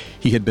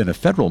 He had been a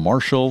federal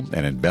marshal,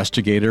 an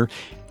investigator,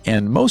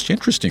 and most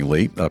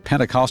interestingly, a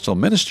Pentecostal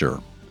minister.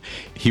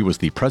 He was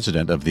the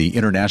president of the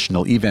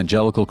International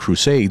Evangelical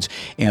Crusades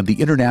and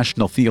the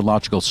International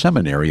Theological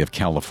Seminary of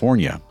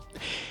California.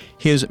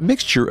 His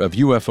mixture of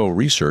UFO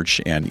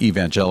research and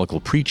evangelical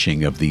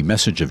preaching of the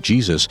message of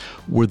Jesus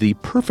were the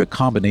perfect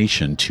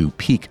combination to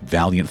pique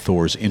Valiant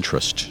Thor's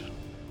interest.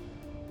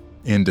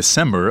 In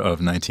December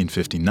of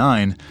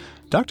 1959,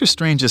 Dr.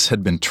 Stranges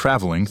had been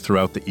traveling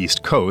throughout the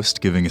East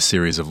Coast giving a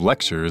series of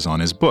lectures on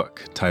his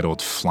book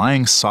titled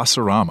Flying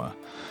Saucerama.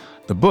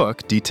 The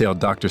book detailed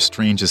Dr.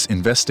 Stranges'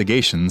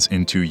 investigations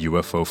into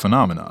UFO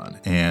phenomenon,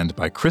 and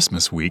by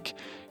Christmas week,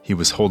 he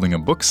was holding a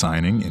book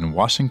signing in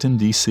Washington,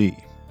 D.C.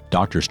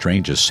 Dr.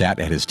 Stranges sat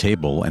at his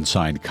table and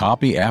signed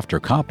copy after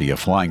copy of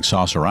Flying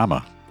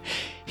Saucerama.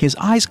 His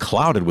eyes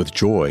clouded with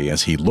joy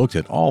as he looked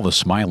at all the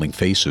smiling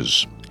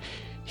faces.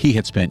 He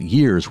had spent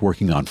years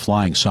working on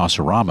Flying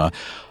Saucerama,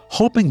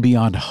 hoping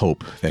beyond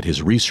hope that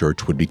his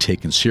research would be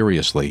taken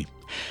seriously.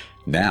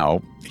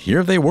 Now,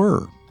 here they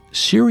were,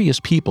 serious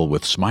people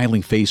with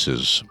smiling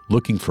faces,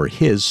 looking for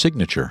his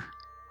signature.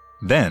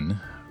 Then,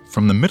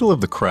 from the middle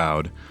of the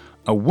crowd,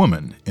 a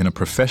woman in a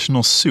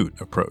professional suit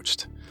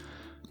approached.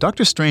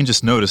 Dr.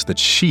 Stranges noticed that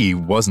she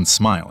wasn't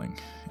smiling.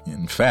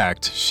 In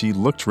fact, she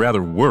looked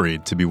rather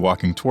worried to be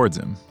walking towards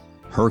him.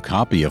 Her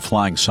copy of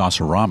Flying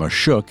Saucerama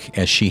shook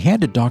as she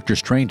handed Dr.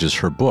 Stranges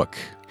her book.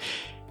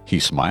 He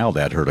smiled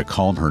at her to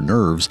calm her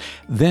nerves,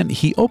 then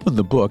he opened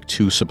the book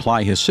to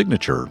supply his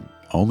signature,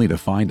 only to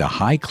find a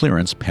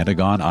high-clearance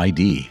Pentagon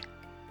ID.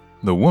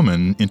 The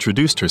woman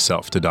introduced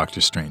herself to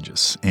Dr.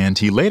 Stranges, and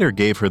he later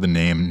gave her the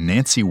name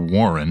Nancy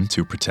Warren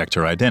to protect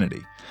her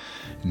identity.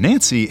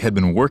 Nancy had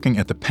been working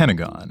at the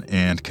Pentagon,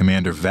 and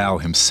Commander Val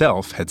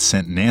himself had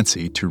sent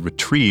Nancy to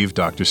retrieve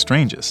Dr.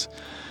 Stranges.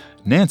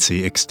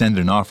 Nancy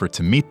extended an offer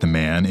to meet the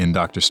man in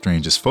Dr.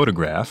 Stranges'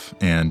 photograph,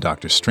 and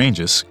Dr.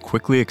 Stranges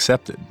quickly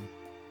accepted.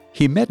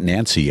 He met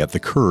Nancy at the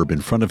curb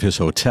in front of his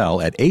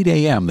hotel at 8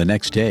 a.m. the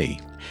next day.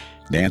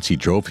 Nancy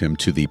drove him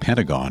to the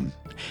Pentagon.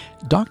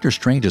 Dr.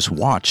 Stranges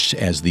watched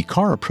as the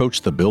car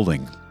approached the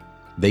building.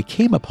 They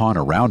came upon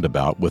a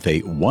roundabout with a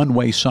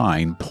one-way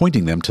sign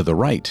pointing them to the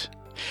right.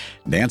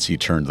 Nancy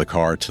turned the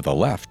car to the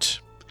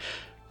left.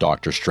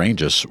 Dr.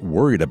 Stranges,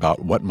 worried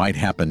about what might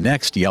happen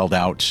next, yelled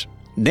out,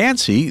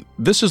 "Nancy,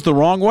 this is the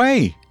wrong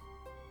way."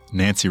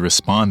 Nancy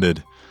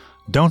responded,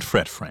 "Don't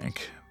fret,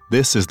 Frank.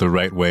 This is the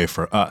right way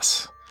for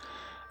us."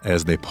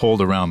 As they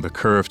pulled around the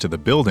curve to the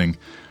building,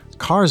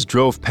 cars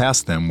drove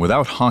past them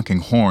without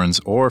honking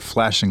horns or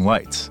flashing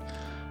lights.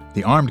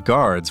 The armed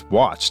guards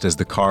watched as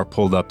the car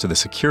pulled up to the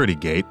security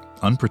gate,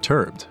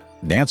 unperturbed.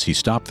 Nancy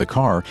stopped the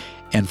car,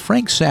 and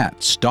Frank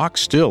sat stock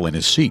still in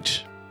his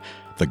seat.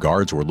 The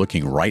guards were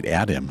looking right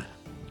at him.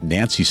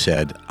 Nancy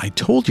said, "I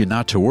told you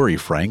not to worry,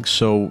 Frank,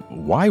 so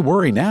why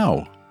worry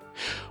now?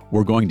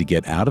 We're going to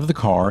get out of the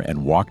car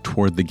and walk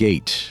toward the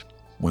gate.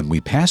 When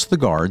we pass the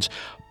guards,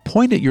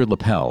 Point at your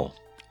lapel.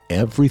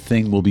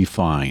 Everything will be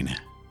fine.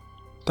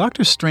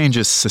 Dr.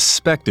 Strange's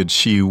suspected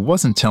she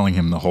wasn't telling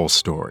him the whole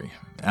story.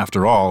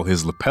 After all,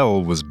 his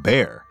lapel was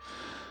bare.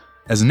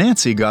 As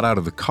Nancy got out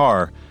of the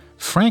car,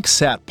 Frank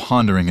sat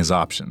pondering his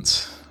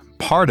options.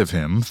 Part of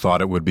him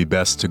thought it would be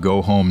best to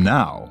go home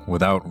now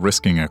without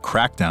risking a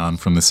crackdown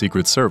from the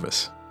Secret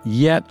Service.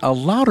 Yet a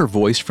louder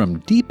voice from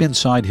deep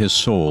inside his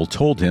soul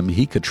told him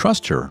he could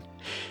trust her.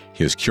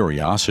 His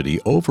curiosity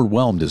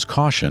overwhelmed his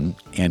caution,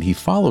 and he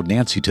followed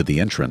Nancy to the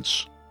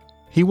entrance.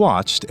 He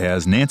watched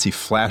as Nancy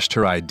flashed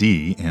her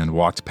ID and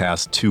walked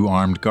past 2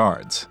 armed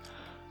guards.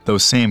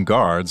 Those same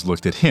guards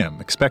looked at him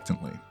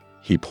expectantly.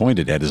 He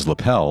pointed at his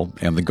lapel,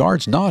 and the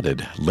guards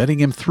nodded, letting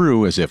him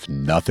through as if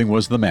nothing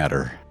was the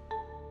matter.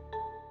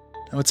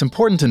 Now, it's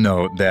important to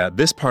note that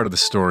this part of the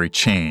story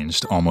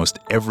changed almost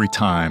every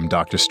time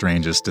Dr.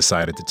 Strange's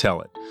decided to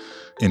tell it.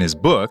 In his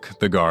book,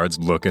 the guards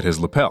look at his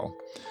lapel.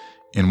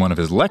 In one of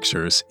his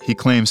lectures, he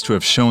claims to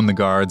have shown the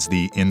guards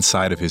the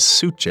inside of his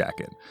suit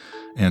jacket.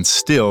 And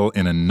still,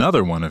 in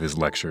another one of his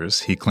lectures,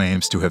 he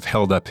claims to have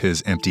held up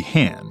his empty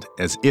hand,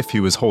 as if he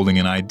was holding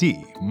an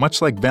ID,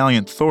 much like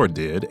Valiant Thor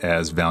did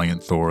as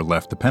Valiant Thor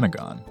left the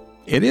Pentagon.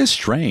 It is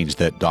strange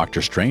that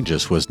Dr.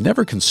 Strange's was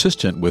never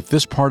consistent with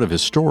this part of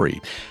his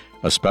story,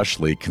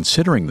 especially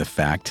considering the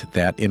fact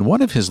that in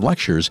one of his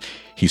lectures,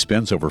 he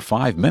spends over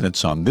 5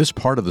 minutes on this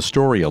part of the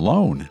story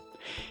alone.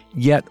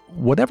 Yet,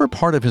 whatever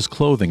part of his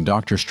clothing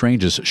Dr.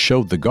 Strange's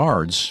showed the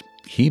guards,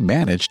 he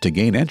managed to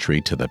gain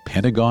entry to the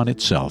Pentagon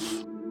itself.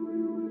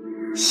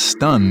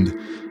 Stunned,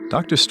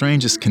 Dr.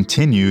 Strange's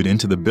continued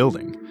into the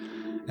building.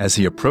 As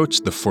he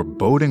approached the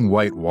foreboding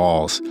white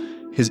walls,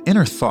 his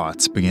inner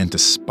thoughts began to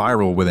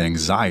spiral with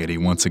anxiety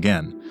once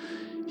again.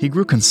 He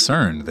grew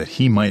concerned that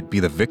he might be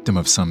the victim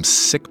of some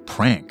sick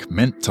prank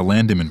meant to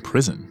land him in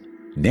prison.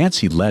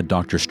 Nancy led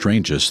Dr.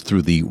 Strange's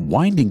through the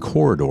winding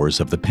corridors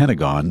of the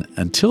Pentagon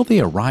until they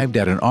arrived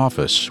at an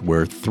office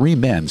where 3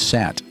 men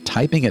sat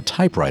typing at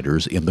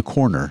typewriters in the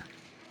corner.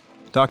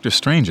 Dr.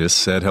 Strange's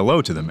said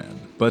hello to the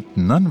men, but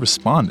none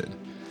responded.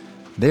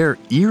 Their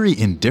eerie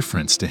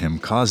indifference to him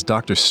caused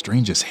Dr.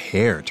 Strange's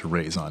hair to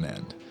raise on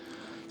end.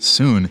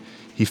 Soon,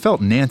 he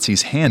felt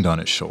Nancy's hand on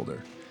his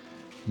shoulder.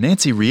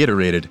 Nancy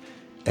reiterated,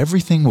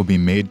 "Everything will be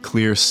made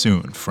clear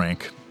soon,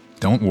 Frank.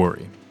 Don't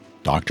worry."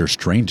 Dr.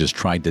 Strange's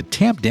tried to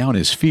tamp down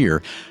his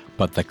fear,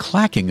 but the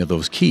clacking of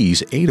those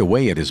keys ate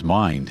away at his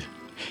mind.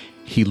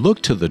 He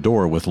looked to the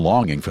door with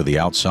longing for the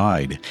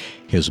outside.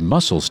 His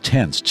muscles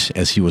tensed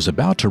as he was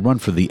about to run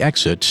for the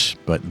exit,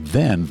 but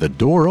then the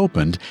door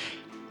opened,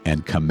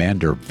 and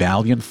Commander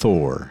Valiant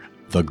Thor,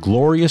 the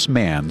glorious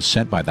man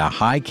sent by the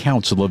High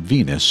Council of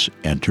Venus,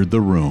 entered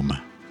the room.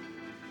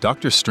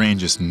 Dr.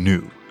 Strange's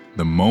knew,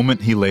 the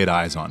moment he laid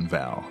eyes on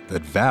Val,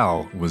 that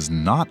Val was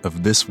not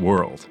of this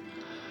world.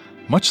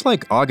 Much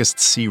like August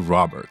C.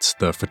 Roberts,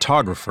 the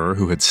photographer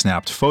who had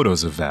snapped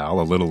photos of Val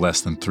a little less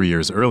than 3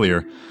 years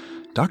earlier,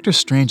 Dr.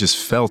 Strange's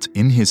felt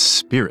in his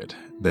spirit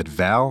that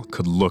Val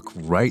could look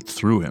right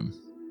through him.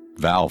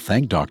 Val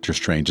thanked Dr.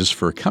 Strange's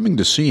for coming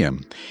to see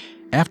him.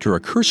 After a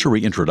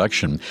cursory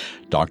introduction,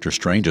 Dr.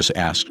 Strange's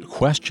asked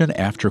question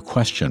after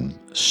question,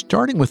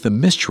 starting with the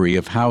mystery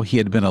of how he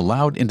had been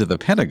allowed into the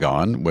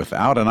Pentagon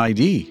without an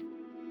ID.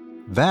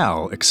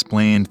 Val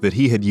explained that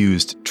he had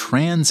used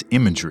trans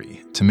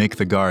imagery to make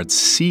the guards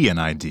see an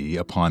ID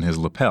upon his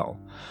lapel.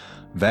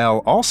 Val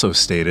also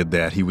stated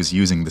that he was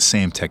using the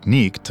same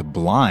technique to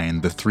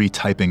blind the 3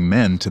 typing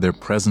men to their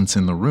presence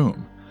in the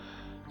room.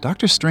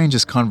 Dr.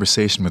 Strange's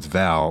conversation with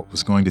Val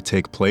was going to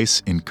take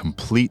place in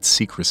complete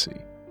secrecy.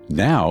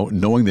 Now,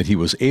 knowing that he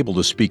was able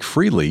to speak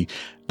freely,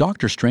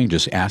 Dr.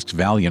 Strange's asked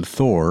Valiant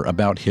Thor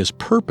about his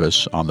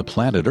purpose on the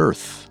planet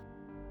Earth.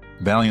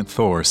 Valiant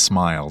Thor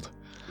smiled.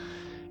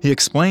 He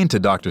explained to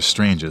Dr.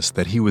 Strange's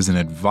that he was an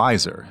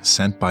advisor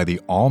sent by the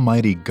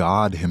Almighty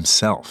God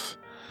himself.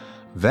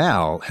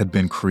 Val had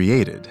been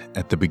created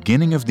at the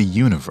beginning of the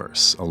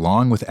universe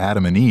along with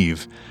Adam and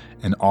Eve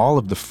and all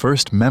of the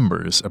first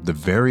members of the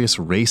various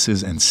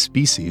races and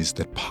species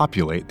that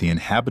populate the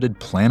inhabited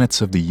planets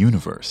of the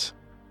universe.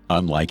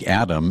 Unlike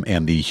Adam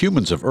and the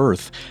humans of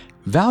Earth,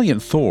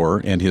 Valiant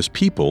Thor and his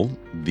people,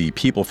 the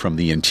people from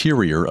the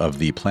interior of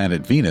the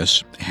planet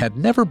Venus, had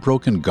never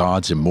broken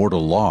God's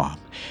immortal law.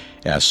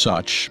 As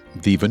such,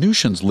 the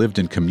Venusians lived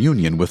in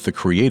communion with the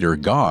Creator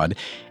God,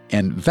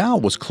 and Val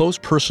was close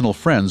personal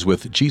friends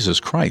with Jesus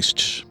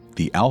Christ,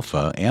 the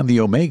Alpha and the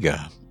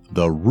Omega,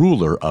 the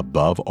ruler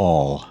above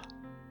all.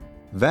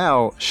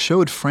 Val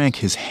showed Frank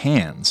his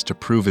hands to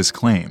prove his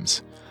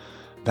claims.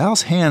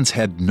 Val's hands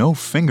had no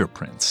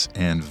fingerprints,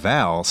 and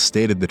Val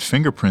stated that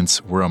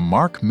fingerprints were a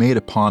mark made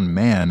upon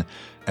man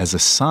as a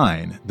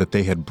sign that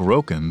they had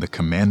broken the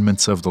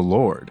commandments of the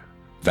Lord.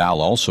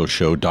 Val also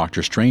showed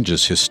Dr.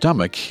 Strange's his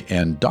stomach,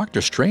 and Dr.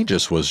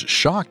 Strange's was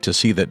shocked to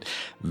see that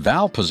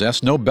Val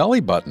possessed no belly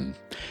button.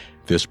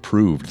 This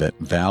proved that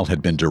Val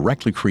had been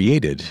directly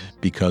created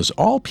because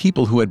all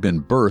people who had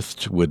been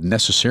birthed would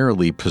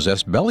necessarily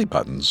possess belly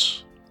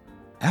buttons.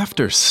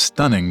 After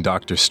stunning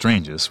Dr.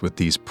 Strange's with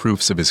these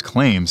proofs of his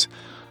claims,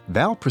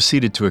 Val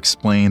proceeded to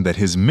explain that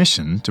his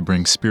mission to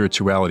bring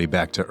spirituality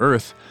back to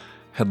Earth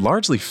had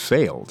largely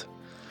failed.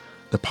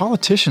 The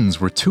politicians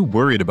were too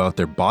worried about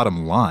their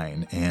bottom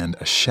line, and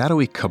a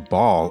shadowy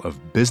cabal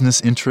of business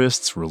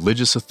interests,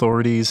 religious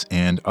authorities,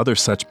 and other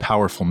such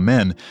powerful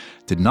men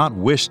did not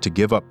wish to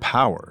give up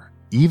power,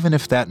 even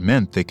if that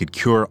meant they could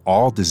cure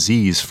all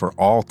disease for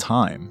all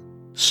time.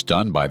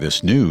 Stunned by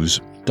this news,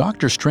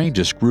 Dr.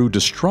 Strangeous grew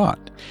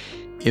distraught.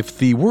 If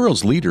the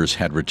world's leaders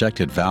had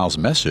rejected Val's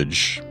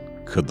message,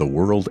 could the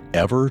world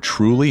ever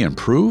truly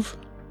improve?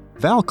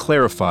 Val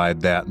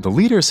clarified that the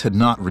leaders had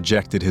not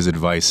rejected his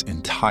advice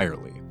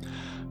entirely.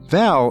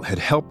 Val had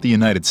helped the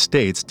United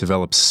States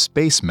develop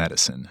space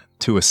medicine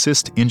to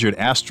assist injured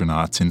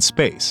astronauts in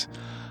space.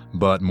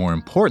 But more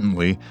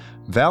importantly,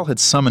 Val had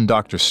summoned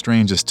Dr.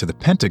 Strangeous to the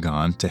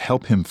Pentagon to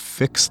help him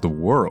fix the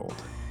world.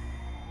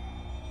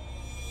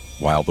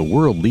 While the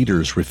world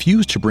leaders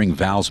refused to bring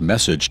Val's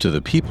message to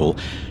the people,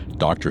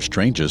 Dr.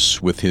 Strangeous,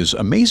 with his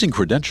amazing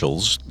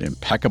credentials,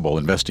 impeccable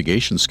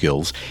investigation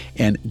skills,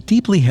 and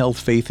deeply held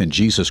faith in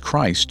Jesus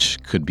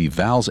Christ, could be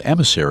Val's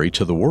emissary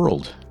to the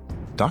world.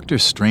 Dr.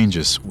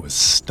 Strangeous was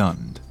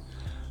stunned.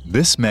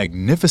 This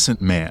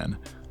magnificent man,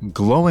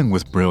 glowing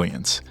with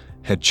brilliance,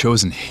 had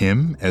chosen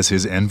him as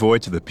his envoy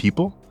to the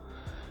people?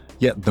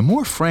 Yet the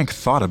more Frank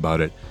thought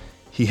about it,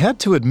 he had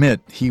to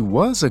admit he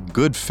was a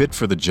good fit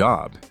for the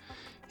job.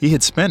 He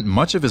had spent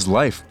much of his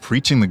life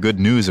preaching the good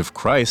news of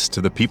Christ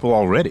to the people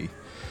already.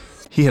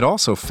 He had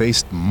also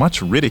faced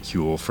much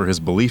ridicule for his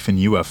belief in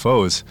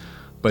UFOs,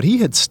 but he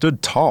had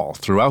stood tall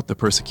throughout the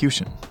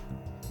persecution.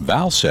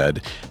 Val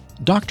said,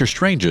 "Dr.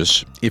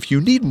 Strangeous, if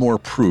you need more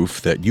proof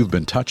that you've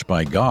been touched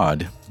by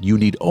God, you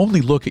need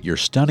only look at your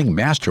stunning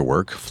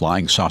masterwork,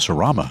 Flying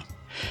Saucerama.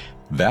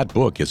 That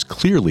book is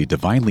clearly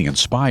divinely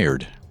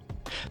inspired.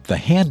 The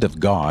hand of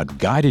God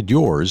guided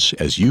yours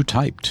as you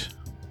typed."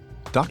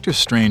 Dr.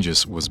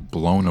 Strangeous was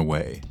blown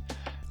away.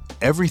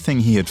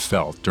 Everything he had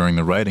felt during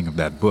the writing of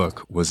that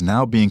book was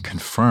now being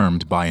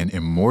confirmed by an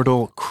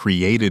immortal,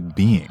 created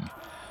being.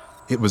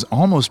 It was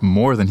almost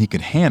more than he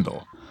could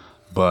handle,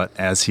 but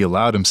as he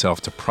allowed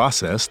himself to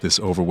process this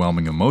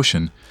overwhelming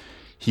emotion,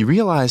 he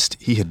realized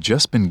he had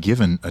just been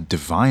given a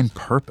divine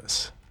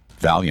purpose.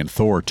 Valiant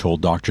Thor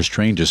told Dr.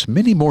 Strangeous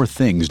many more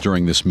things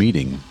during this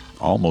meeting,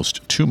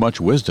 almost too much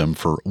wisdom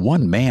for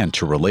one man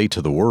to relay to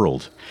the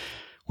world.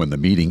 When the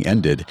meeting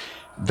ended,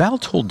 Val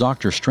told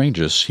Dr.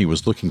 Strangeous he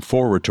was looking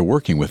forward to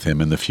working with him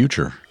in the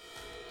future.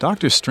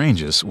 Dr.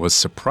 Strangeous was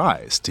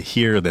surprised to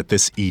hear that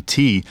this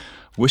ET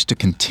wished to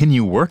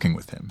continue working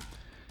with him.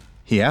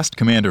 He asked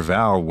Commander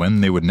Val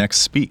when they would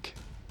next speak.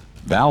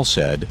 Val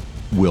said,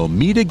 "We'll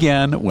meet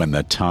again when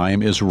the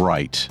time is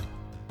right."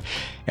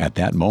 At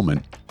that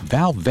moment,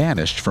 Val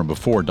vanished from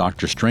before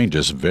Dr.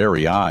 Strangeous'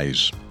 very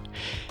eyes.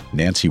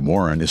 Nancy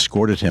Warren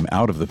escorted him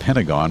out of the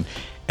Pentagon,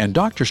 and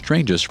Dr.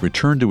 Strangeous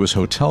returned to his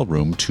hotel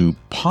room to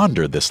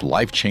ponder this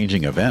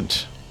life-changing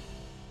event.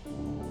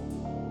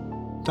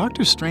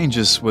 Dr.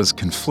 Strangeous was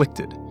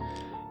conflicted.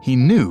 He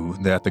knew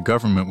that the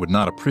government would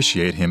not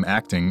appreciate him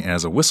acting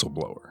as a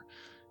whistleblower.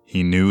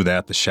 He knew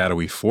that the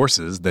shadowy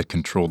forces that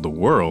controlled the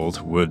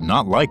world would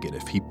not like it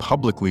if he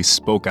publicly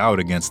spoke out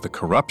against the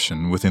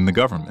corruption within the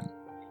government.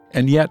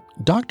 And yet,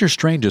 Dr.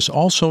 Strangeous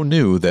also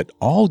knew that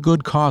all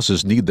good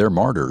causes need their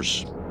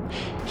martyrs.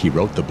 He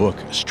wrote the book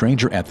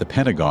Stranger at the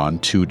Pentagon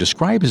to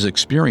describe his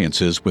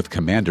experiences with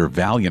Commander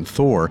Valiant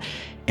Thor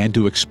and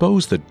to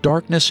expose the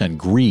darkness and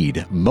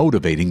greed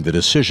motivating the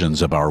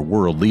decisions of our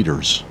world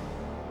leaders.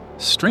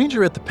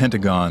 Stranger at the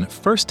Pentagon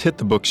first hit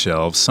the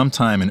bookshelves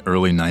sometime in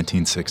early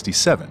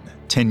 1967,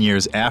 10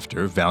 years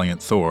after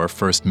Valiant Thor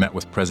first met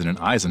with President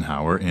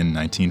Eisenhower in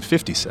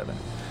 1957.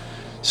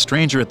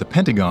 Stranger at the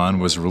Pentagon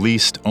was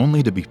released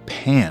only to be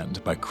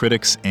panned by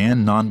critics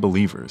and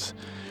non-believers.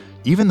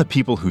 Even the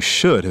people who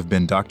should have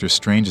been Dr.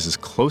 Strange's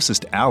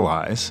closest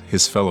allies,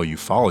 his fellow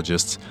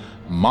ufologists,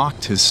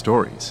 mocked his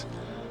stories.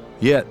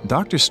 Yet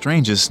Dr.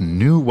 Strange's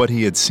knew what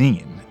he had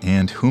seen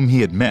and whom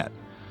he had met,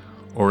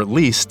 or at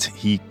least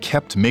he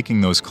kept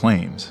making those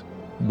claims.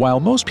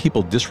 While most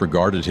people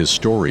disregarded his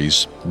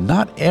stories,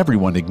 not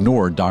everyone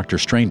ignored Dr.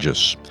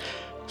 Strange's.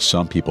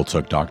 Some people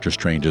took Dr.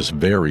 Strange's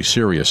very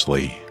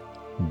seriously,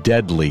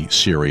 deadly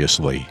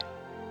seriously.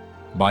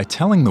 By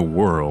telling the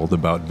world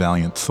about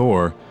Valiant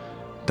Thor,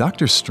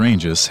 Dr.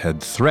 Strange's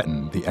had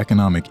threatened the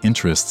economic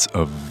interests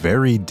of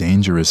very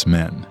dangerous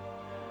men.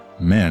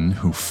 Men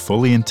who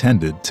fully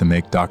intended to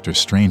make Dr.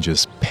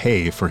 Strange's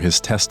pay for his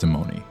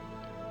testimony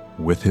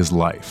with his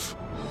life.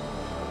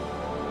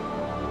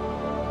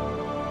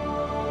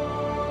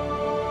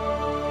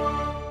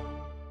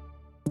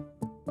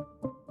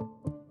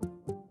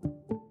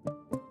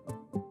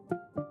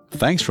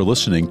 Thanks for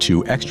listening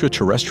to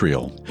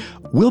Extraterrestrial.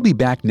 We'll be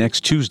back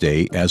next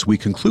Tuesday as we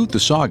conclude the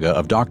saga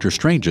of Dr.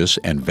 Strange's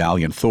and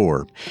Valiant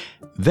Thor.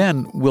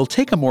 Then we'll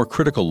take a more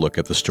critical look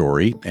at the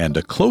story and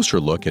a closer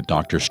look at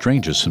Dr.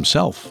 Strange's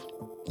himself.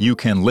 You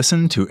can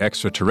listen to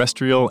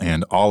Extraterrestrial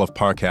and all of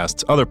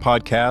Parcast's other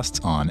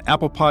podcasts on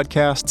Apple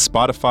Podcasts,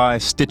 Spotify,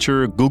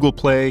 Stitcher, Google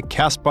Play,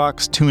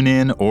 CastBox,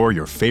 TuneIn, or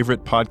your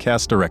favorite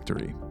podcast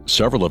directory.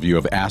 Several of you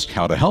have asked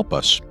how to help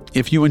us.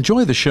 If you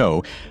enjoy the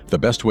show, the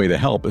best way to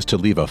help is to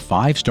leave a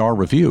 5-star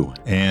review.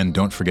 And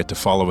don't forget to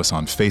follow us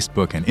on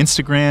Facebook and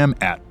Instagram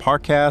at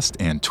Parcast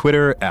and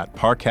Twitter at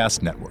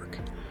Parcast Network.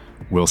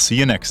 We'll see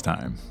you next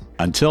time.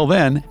 Until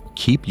then,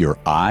 keep your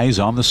eyes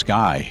on the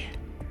sky.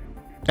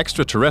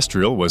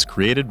 Extraterrestrial was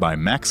created by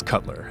Max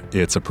Cutler.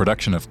 It's a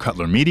production of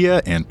Cutler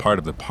Media and part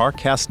of the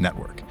Parcast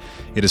Network.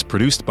 It is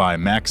produced by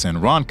Max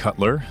and Ron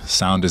Cutler,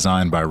 sound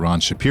design by Ron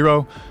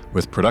Shapiro,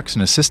 with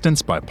production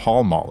assistance by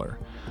Paul Mahler.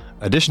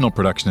 Additional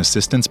production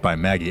assistance by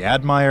Maggie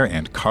Admire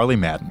and Carly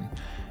Madden.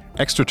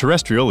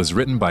 Extraterrestrial is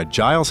written by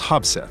Giles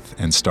Hobseth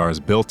and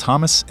stars Bill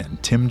Thomas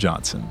and Tim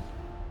Johnson.